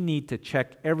 and we need to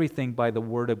check everything by the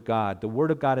Word of God. The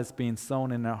Word of God is being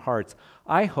sown in our hearts.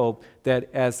 I hope that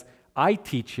as I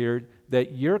teach here,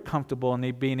 that you're comfortable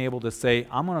in being able to say,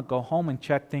 I'm going to go home and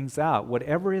check things out.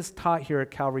 Whatever is taught here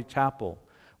at Calvary Chapel,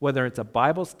 whether it's a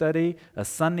Bible study, a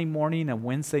Sunday morning, a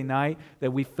Wednesday night,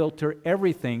 that we filter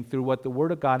everything through what the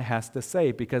Word of God has to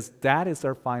say, because that is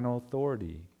our final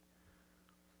authority.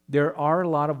 There are a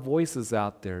lot of voices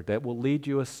out there that will lead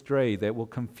you astray, that will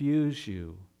confuse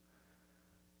you,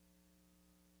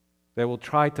 that will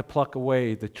try to pluck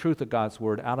away the truth of God's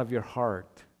Word out of your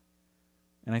heart.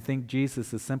 And I think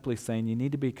Jesus is simply saying you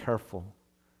need to be careful.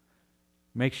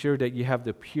 Make sure that you have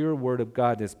the pure Word of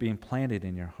God that's being planted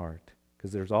in your heart,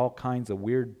 because there's all kinds of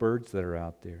weird birds that are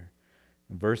out there.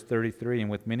 In verse 33, and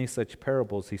with many such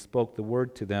parables he spoke the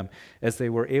word to them as they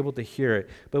were able to hear it.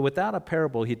 But without a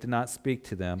parable he did not speak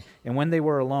to them. And when they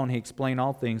were alone, he explained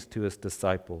all things to his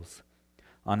disciples.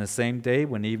 On the same day,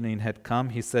 when evening had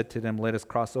come, he said to them, let us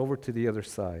cross over to the other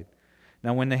side.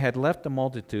 Now when they had left the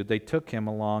multitude, they took him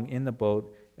along in the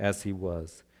boat as he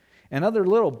was. And other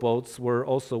little boats were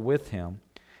also with him.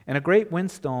 And a great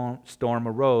windstorm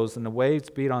arose, and the waves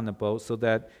beat on the boat so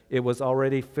that it was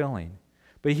already filling.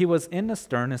 But he was in the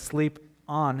stern, asleep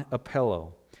on a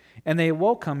pillow. And they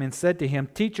awoke him and said to him,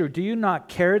 Teacher, do you not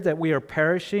care that we are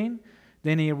perishing?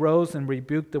 Then he arose and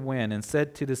rebuked the wind and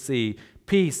said to the sea,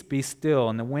 Peace, be still.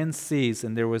 And the wind ceased,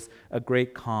 and there was a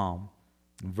great calm.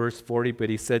 In verse 40,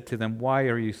 but he said to them, Why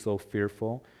are you so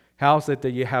fearful? How is it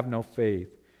that you have no faith?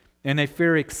 And they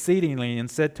feared exceedingly and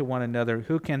said to one another,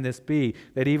 Who can this be,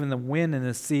 that even the wind and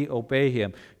the sea obey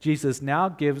him? Jesus now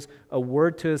gives a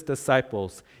word to his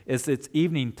disciples. It's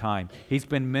evening time. He's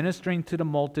been ministering to the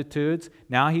multitudes.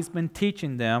 Now he's been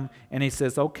teaching them. And he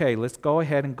says, okay, let's go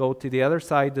ahead and go to the other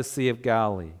side of the Sea of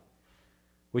Galilee,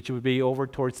 which would be over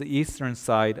towards the eastern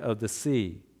side of the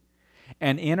sea.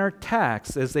 And in our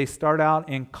text, as they start out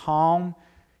in calm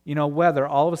weather,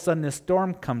 all of a sudden this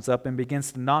storm comes up and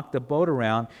begins to knock the boat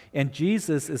around, and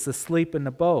Jesus is asleep in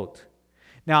the boat.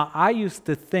 Now, I used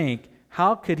to think,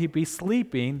 how could he be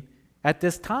sleeping at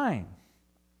this time?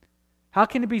 How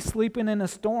can he be sleeping in a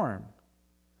storm?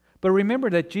 But remember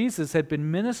that Jesus had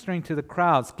been ministering to the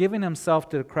crowds, giving himself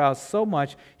to the crowds so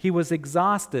much, he was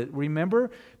exhausted. Remember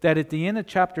that at the end of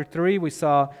chapter 3, we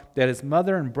saw that his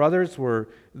mother and brothers were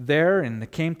there, and they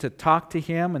came to talk to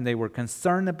him, and they were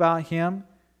concerned about him,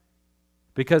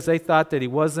 because they thought that he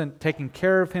wasn't taking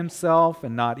care of himself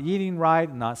and not eating right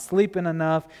and not sleeping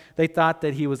enough. They thought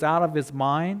that he was out of his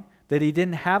mind, that he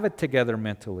didn't have it together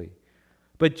mentally.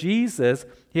 But Jesus,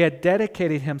 he had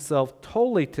dedicated himself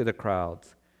totally to the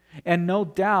crowds. And no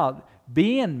doubt,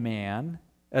 being man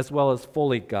as well as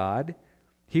fully God,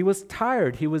 he was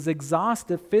tired. He was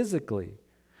exhausted physically.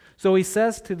 So he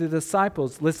says to the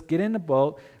disciples, let's get in the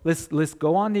boat, let's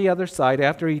go on the other side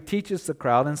after he teaches the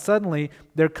crowd, and suddenly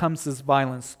there comes this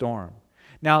violent storm.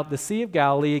 Now, the Sea of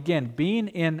Galilee, again, being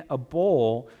in a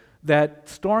bowl, that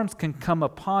storms can come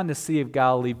upon the Sea of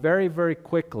Galilee very, very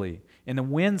quickly. And the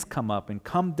winds come up and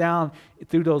come down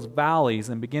through those valleys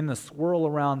and begin to swirl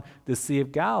around the Sea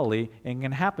of Galilee. And it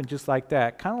can happen just like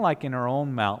that, kind of like in our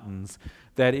own mountains.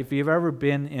 That if you've ever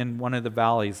been in one of the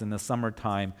valleys in the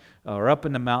summertime or up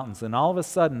in the mountains, and all of a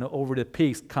sudden over the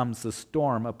peaks comes a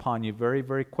storm upon you very,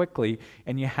 very quickly,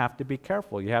 and you have to be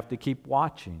careful. You have to keep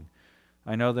watching.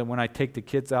 I know that when I take the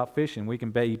kids out fishing, we can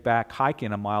be back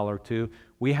hiking a mile or two.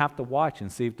 We have to watch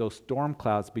and see if those storm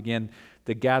clouds begin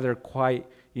to gather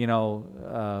begin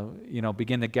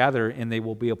to gather, and they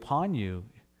will be upon you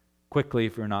quickly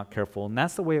if you're not careful. And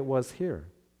that's the way it was here.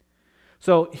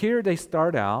 So here they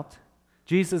start out.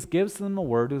 Jesus gives them the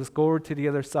word, let's go over to the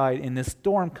other side, and this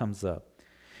storm comes up.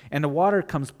 And the water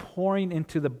comes pouring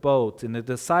into the boat, and the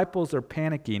disciples are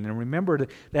panicking. And remember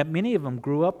that many of them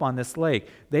grew up on this lake.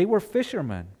 They were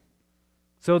fishermen.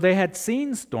 So they had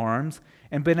seen storms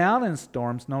and been out in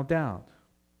storms, no doubt.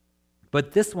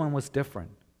 But this one was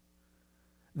different.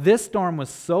 This storm was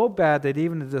so bad that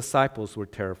even the disciples were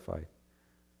terrified.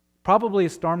 Probably a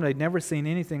storm they'd never seen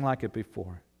anything like it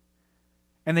before.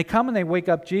 And they come and they wake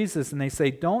up Jesus and they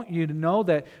say, "Don't you know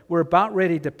that we're about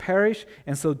ready to perish?"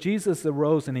 And so Jesus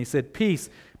arose and he said, "Peace,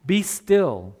 be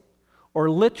still," or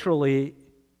literally,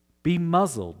 be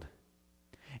muzzled.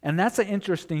 And that's an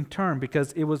interesting term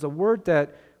because it was a word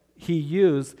that he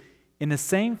used in the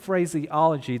same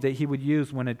phraseology that he would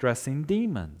use when addressing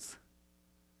demons.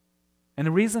 And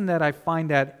the reason that I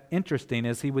find that interesting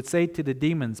is he would say to the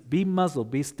demons, "Be muzzled,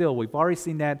 be still." We've already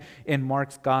seen that in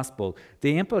Mark's gospel.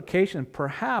 The implication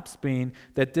perhaps being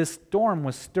that this storm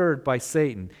was stirred by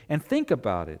Satan. And think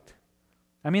about it.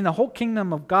 I mean, the whole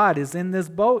kingdom of God is in this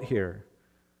boat here.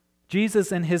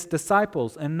 Jesus and his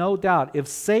disciples, and no doubt if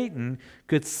Satan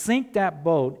could sink that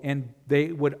boat and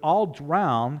they would all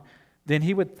drown, then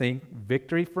he would think,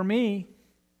 "Victory for me.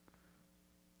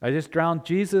 I just drowned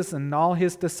Jesus and all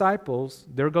his disciples.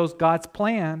 There goes God's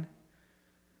plan."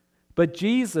 But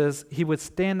Jesus, he would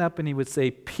stand up and he would say,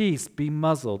 "Peace, be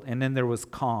muzzled." And then there was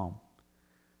calm.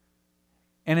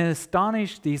 And it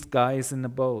astonished these guys in the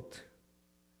boat.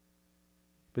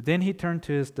 But then he turned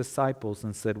to his disciples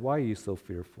and said, "Why are you so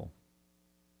fearful?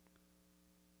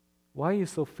 Why are you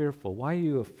so fearful? Why are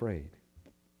you afraid?"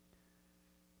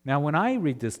 Now, when I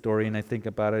read this story and I think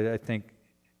about it, I think,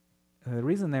 the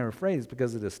reason they were afraid is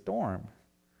because of the storm.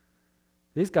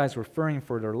 These guys were fearing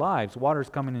for their lives. Water's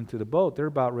coming into the boat. They're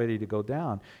about ready to go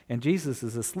down. And Jesus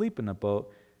is asleep in the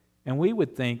boat. And we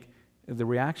would think the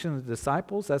reaction of the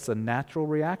disciples, that's a natural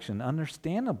reaction.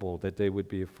 Understandable that they would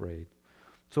be afraid.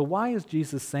 So why is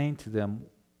Jesus saying to them,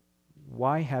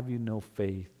 "Why have you no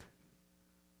faith?"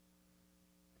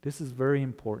 This is very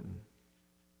important.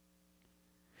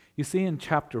 You see in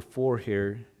chapter 4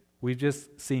 here, we've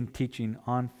just seen teaching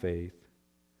on faith,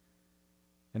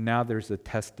 and now there's a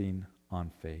testing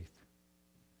on faith.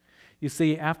 You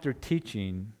see, after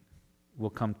teaching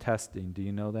will come testing. Do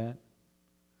you know that?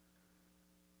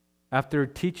 After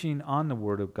teaching on the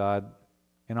Word of God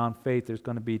and on faith, there's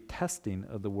going to be testing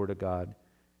of the Word of God,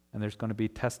 and there's going to be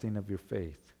testing of your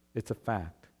faith. It's a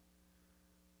fact.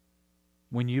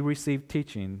 When you receive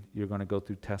teaching, you're going to go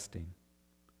through testing.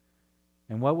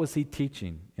 And what was he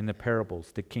teaching in the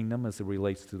parables? The kingdom as it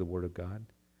relates to the Word of God.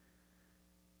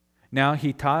 Now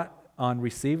he taught on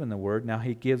receiving the Word. Now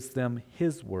he gives them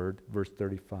his Word, verse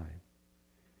 35.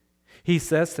 He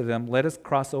says to them, "Let us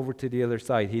cross over to the other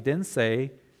side." He didn't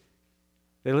say,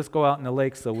 "Hey, let's go out in the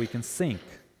lake so we can sink."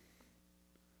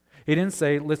 He didn't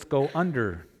say, "Let's go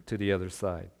under to the other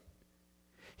side."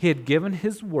 He had given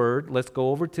his word. Let's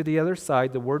go over to the other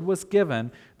side. The word was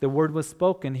given. The word was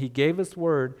spoken. He gave his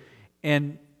word.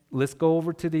 And let's go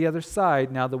over to the other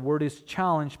side. Now the word is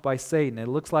challenged by Satan. It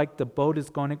looks like the boat is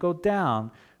going to go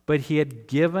down, but he had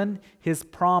given his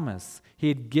promise. He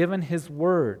had given his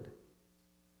word.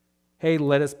 Hey,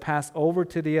 let us pass over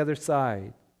to the other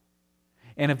side.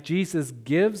 And if Jesus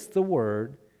gives the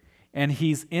word and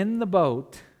he's in the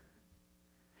boat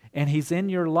and he's in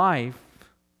your life,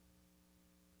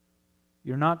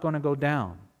 you're not going to go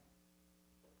down.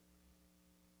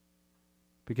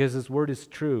 Because his word is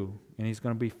true, and he's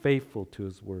going to be faithful to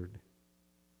his word.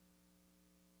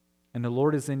 And the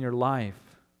Lord is in your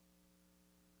life.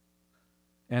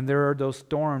 And there are those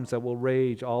storms that will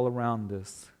rage all around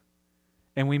us.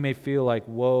 And we may feel like,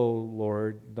 "Whoa,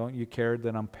 Lord, don't you care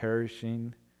that I'm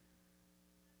perishing?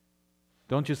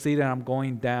 Don't you see that I'm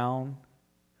going down?"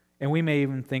 And we may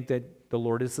even think that the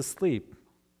Lord is asleep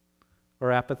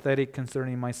or apathetic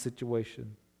concerning my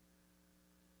situation.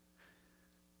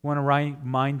 I want to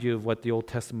remind you of what the Old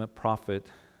Testament prophet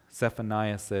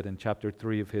Zephaniah said in chapter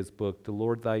 3 of his book, "The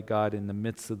Lord thy God in the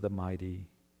midst of the mighty.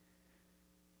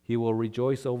 He will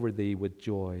rejoice over thee with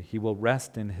joy. He will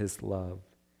rest in his love.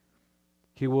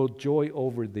 He will joy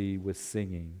over thee with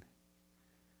singing."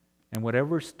 And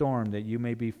whatever storm that you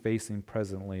may be facing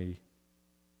presently,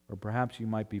 or perhaps you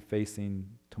might be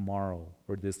facing tomorrow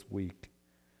or this week,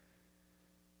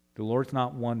 the Lord's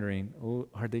not wondering, oh,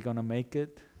 are they going to make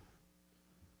it?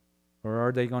 Or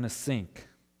are they going to sink?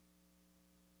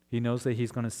 He knows that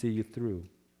he's going to see you through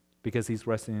because he's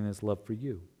resting in his love for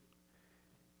you.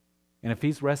 And if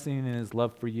he's resting in his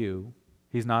love for you,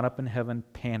 he's not up in heaven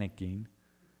panicking,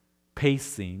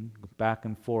 pacing back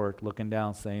and forth, looking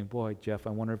down, saying, boy, Jeff, I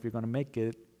wonder if you're going to make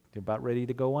it. You're about ready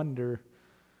to go under.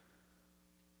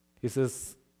 He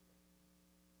says,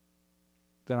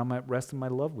 then I'm at rest in my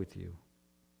love with you.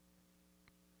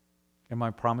 And my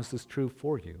promise is true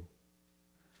for you.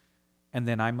 And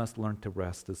then I must learn to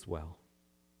rest as well.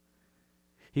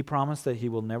 He promised that he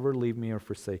will never leave me or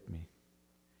forsake me.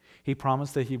 He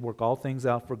promised that he'd work all things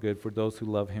out for good for those who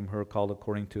love him, who are called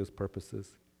according to his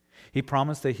purposes. He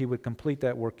promised that he would complete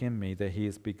that work in me that he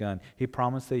has begun. He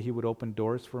promised that he would open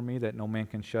doors for me that no man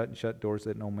can shut and shut doors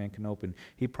that no man can open.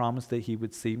 He promised that he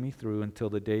would see me through until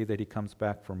the day that he comes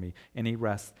back for me. And he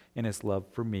rests in his love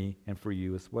for me and for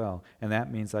you as well. And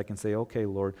that means I can say, okay,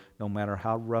 Lord, no matter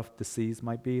how rough the seas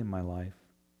might be in my life,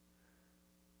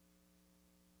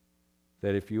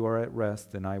 that if you are at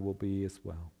rest, then I will be as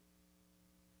well.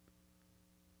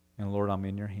 And Lord, I'm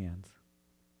in your hands.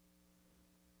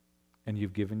 And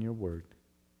you've given your word.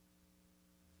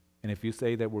 And if you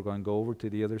say that we're going to go over to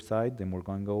the other side, then we're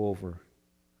going to go over,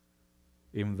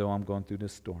 even though I'm going through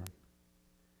this storm.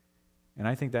 And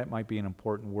I think that might be an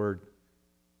important word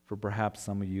for perhaps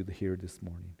some of you here this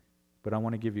morning. But I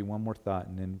want to give you one more thought,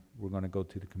 and then we're going to go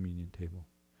to the communion table.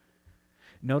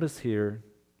 Notice here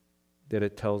that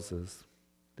it tells us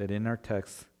that in our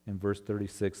text in verse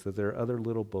 36 that there are other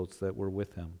little boats that were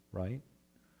with him, right?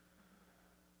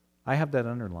 I have that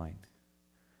underlined.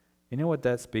 You know what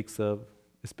that speaks of?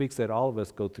 It speaks that all of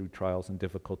us go through trials and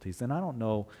difficulties. And I don't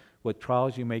know what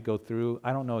trials you may go through.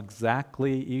 I don't know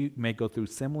exactly. You may go through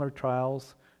similar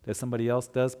trials that somebody else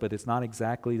does, but it's not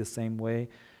exactly the same way.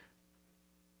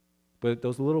 But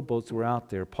those little boats were out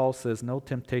there. Paul says, no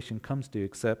temptation comes to you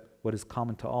except what is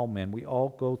common to all men. We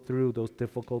all go through those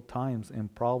difficult times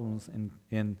and problems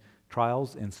and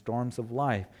trials and storms of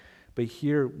life. But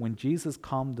here, when Jesus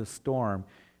calmed the storm,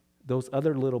 those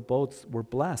other little boats were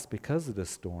blessed because of the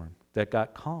storm that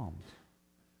got calmed.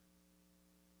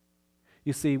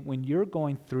 You see, when you're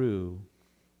going through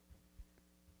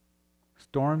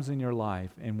storms in your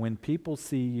life, and when people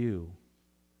see you,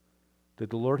 that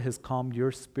the Lord has calmed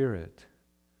your spirit,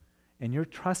 and you're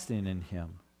trusting in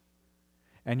him,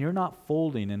 and you're not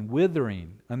folding and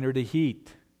withering under the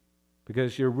heat,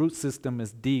 because your root system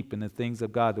is deep in the things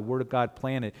of God. The Word of God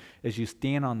planted as you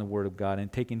stand on the Word of God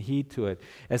and taking heed to it.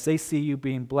 As they see you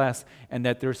being blessed and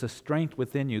that there's a strength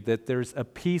within you, that there's a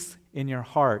peace in your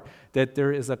heart, that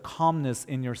there is a calmness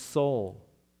in your soul,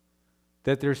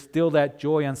 that there's still that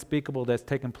joy unspeakable that's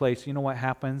taken place. You know what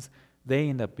happens? They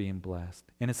end up being blessed.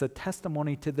 And it's a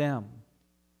testimony to them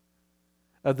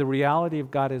of the reality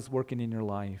of God is working in your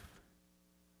life.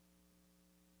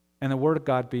 And the Word of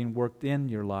God being worked in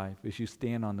your life as you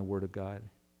stand on the Word of God.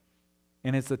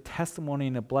 And it's a testimony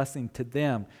and a blessing to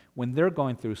them when they're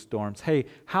going through storms. Hey,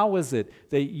 how is it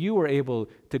that you were able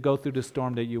to go through the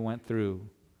storm that you went through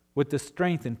with the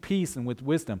strength and peace and with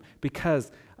wisdom?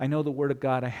 Because I know the Word of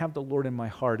God, I have the Lord in my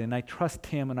heart, and I trust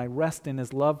Him, and I rest in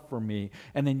His love for me.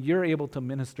 And then you're able to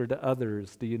minister to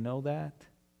others. Do you know that?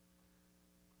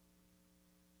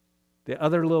 The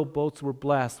other little boats were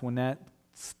blessed when that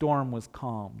storm was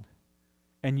calmed.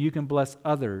 And you can bless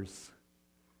others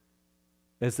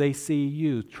as they see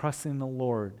you trusting the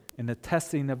Lord in the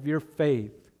testing of your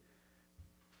faith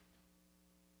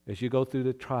as you go through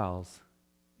the trials,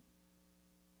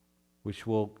 which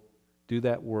will do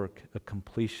that work of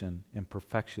completion and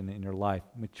perfection in your life,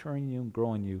 maturing you and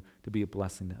growing you to be a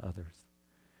blessing to others.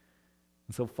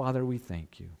 And so, Father, we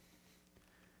thank you.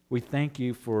 We thank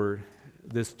you for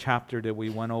this chapter that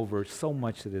we went over, so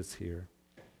much that is here.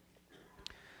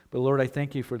 But Lord, I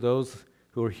thank you for those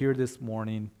who are here this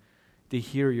morning to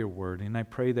hear your word. And I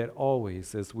pray that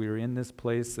always, as we are in this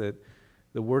place, that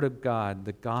the word of God,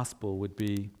 the gospel, would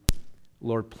be,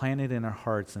 Lord, planted in our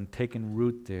hearts and taken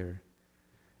root there.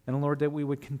 And Lord, that we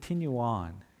would continue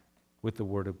on with the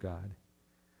word of God.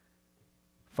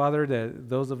 Father, that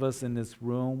those of us in this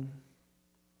room,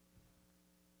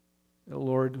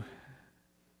 Lord,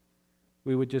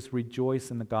 we would just rejoice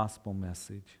in the gospel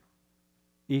message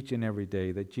each and every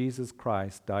day that Jesus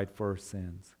Christ died for our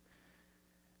sins,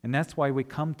 And that's why we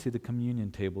come to the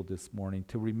communion table this morning,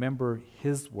 to remember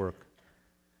his work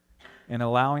and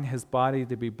allowing his body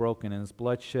to be broken and his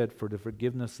blood shed for the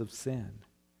forgiveness of sin.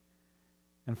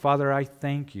 And Father, I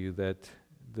thank you that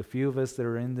the few of us that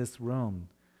are in this room,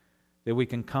 that we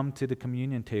can come to the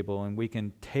communion table and we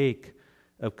can take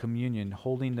of communion,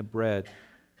 holding the bread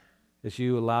as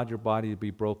you allowed your body to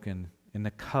be broken, in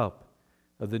the cup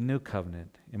of the new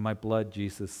covenant. In my blood,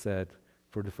 Jesus said,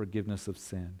 for the forgiveness of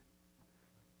sin.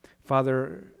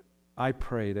 Father, I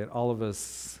pray that all of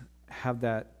us have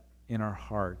that in our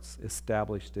hearts,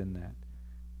 established in that.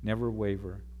 Never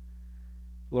waver.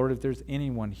 Lord, if there's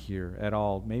anyone here at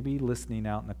all, maybe listening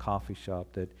out in a coffee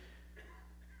shop, that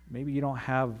maybe you don't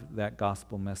have that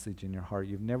gospel message in your heart.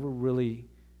 You've never really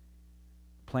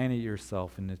planted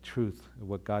yourself in the truth of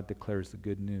what God declares the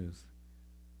good news.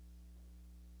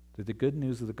 That the good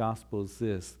news of the gospel is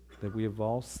this, that we have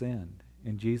all sinned,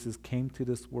 and Jesus came to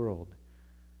this world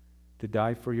to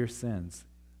die for your sins.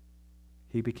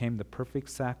 He became the perfect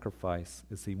sacrifice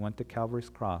as he went to Calvary's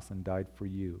cross and died for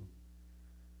you.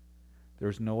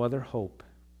 There's no other hope,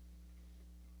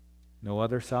 no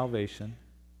other salvation.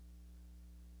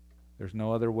 There's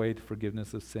no other way to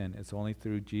forgiveness of sin. It's only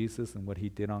through Jesus and what he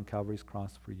did on Calvary's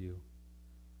cross for you.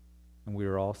 And we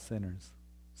are all sinners,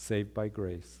 saved by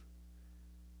grace,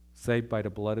 saved by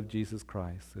the blood of Jesus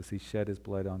Christ as he shed his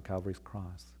blood on Calvary's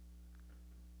cross.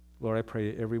 Lord, I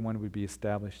pray that everyone would be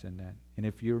established in that. And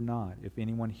if you're not, if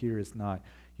anyone here is not,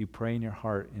 you pray in your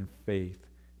heart in faith,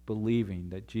 believing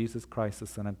that Jesus Christ, the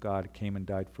Son of God, came and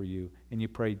died for you. And you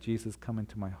pray, Jesus, come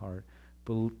into my heart.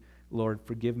 Lord,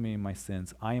 forgive me my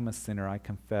sins. I am a sinner, I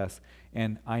confess,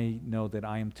 and I know that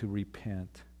I am to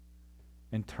repent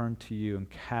and turn to you and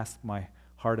cast my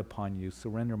heart upon you,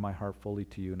 surrender my heart fully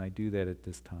to you, and I do that at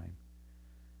this time.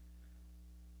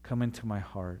 Come into my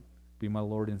heart. Be my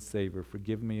Lord and Savior.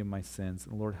 Forgive me of my sins.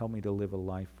 And Lord, help me to live a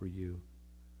life for you,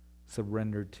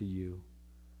 surrendered to you.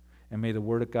 And may the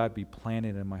Word of God be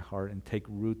planted in my heart and take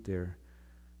root there.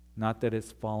 Not that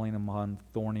it's falling upon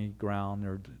thorny ground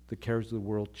or the cares of the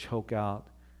world choke out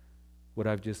what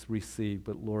I've just received,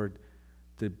 but Lord,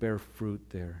 to bear fruit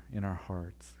there in our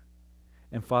hearts.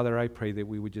 And Father, I pray that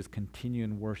we would just continue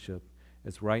in worship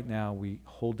as right now we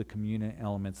hold the communion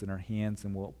elements in our hands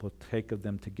and we'll partake of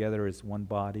them together as one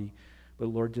body. But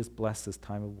Lord, just bless this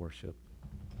time of worship.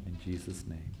 In Jesus'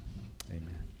 name,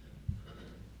 amen.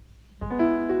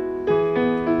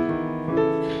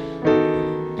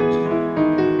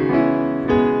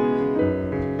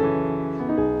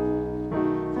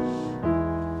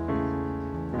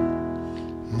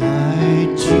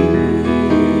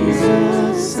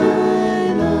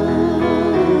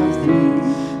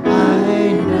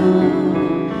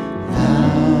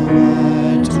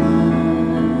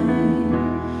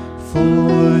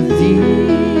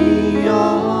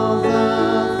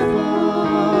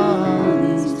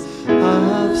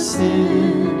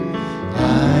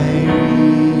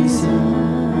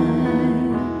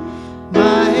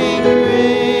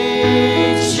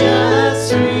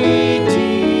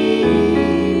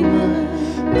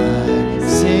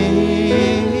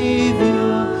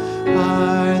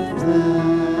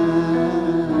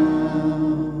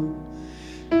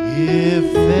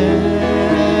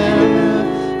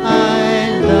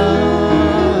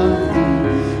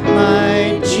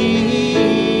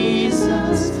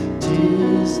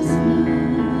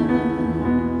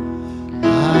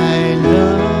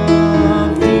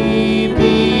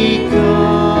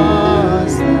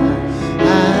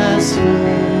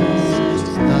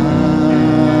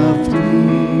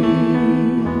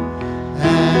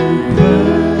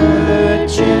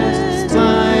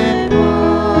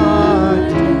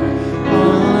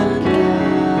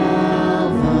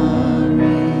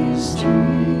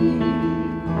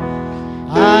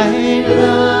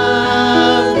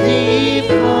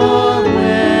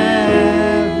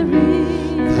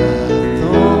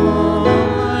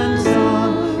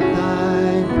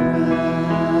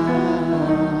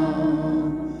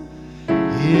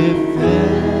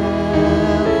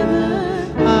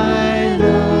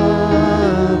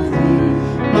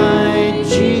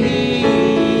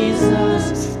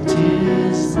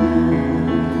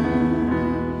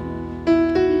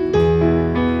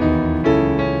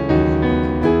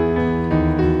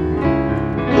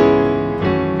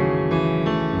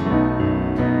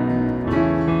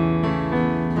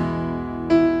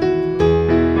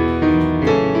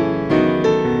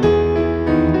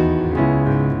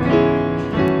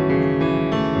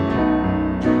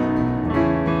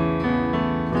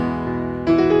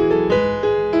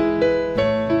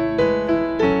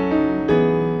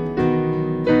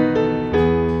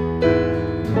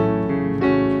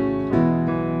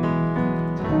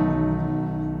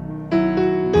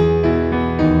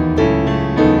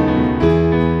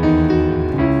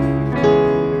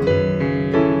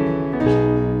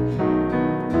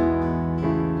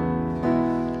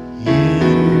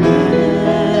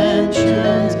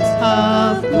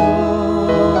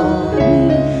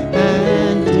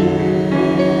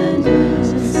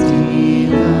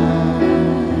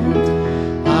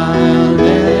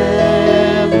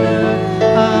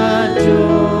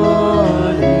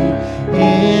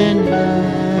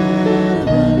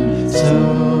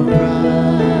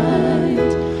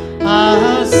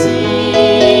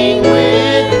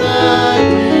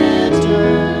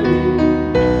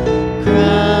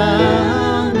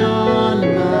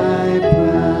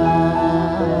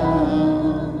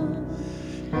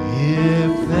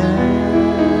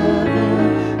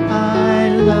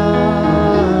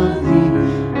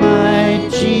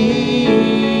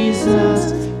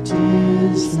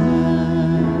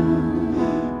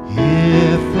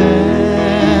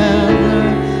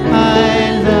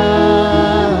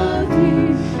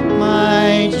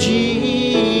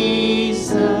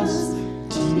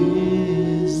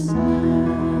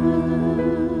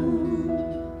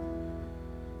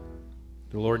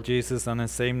 The Lord Jesus, on the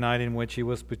same night in which he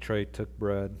was betrayed, took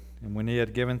bread. And when he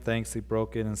had given thanks, he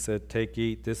broke it and said, "Take,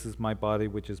 eat. This is my body,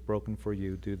 which is broken for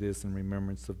you. Do this in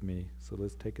remembrance of me." So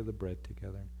let's take of the bread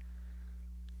together.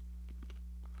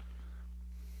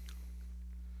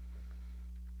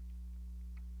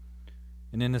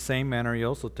 And in the same manner he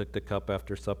also took the cup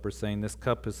after supper, saying, "This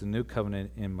cup is the new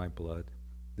covenant in my blood.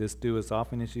 This do as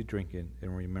often as you drink it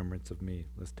in remembrance of me."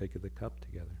 Let's take of the cup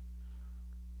together.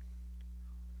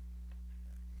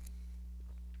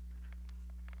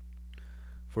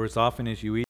 For as often as you eat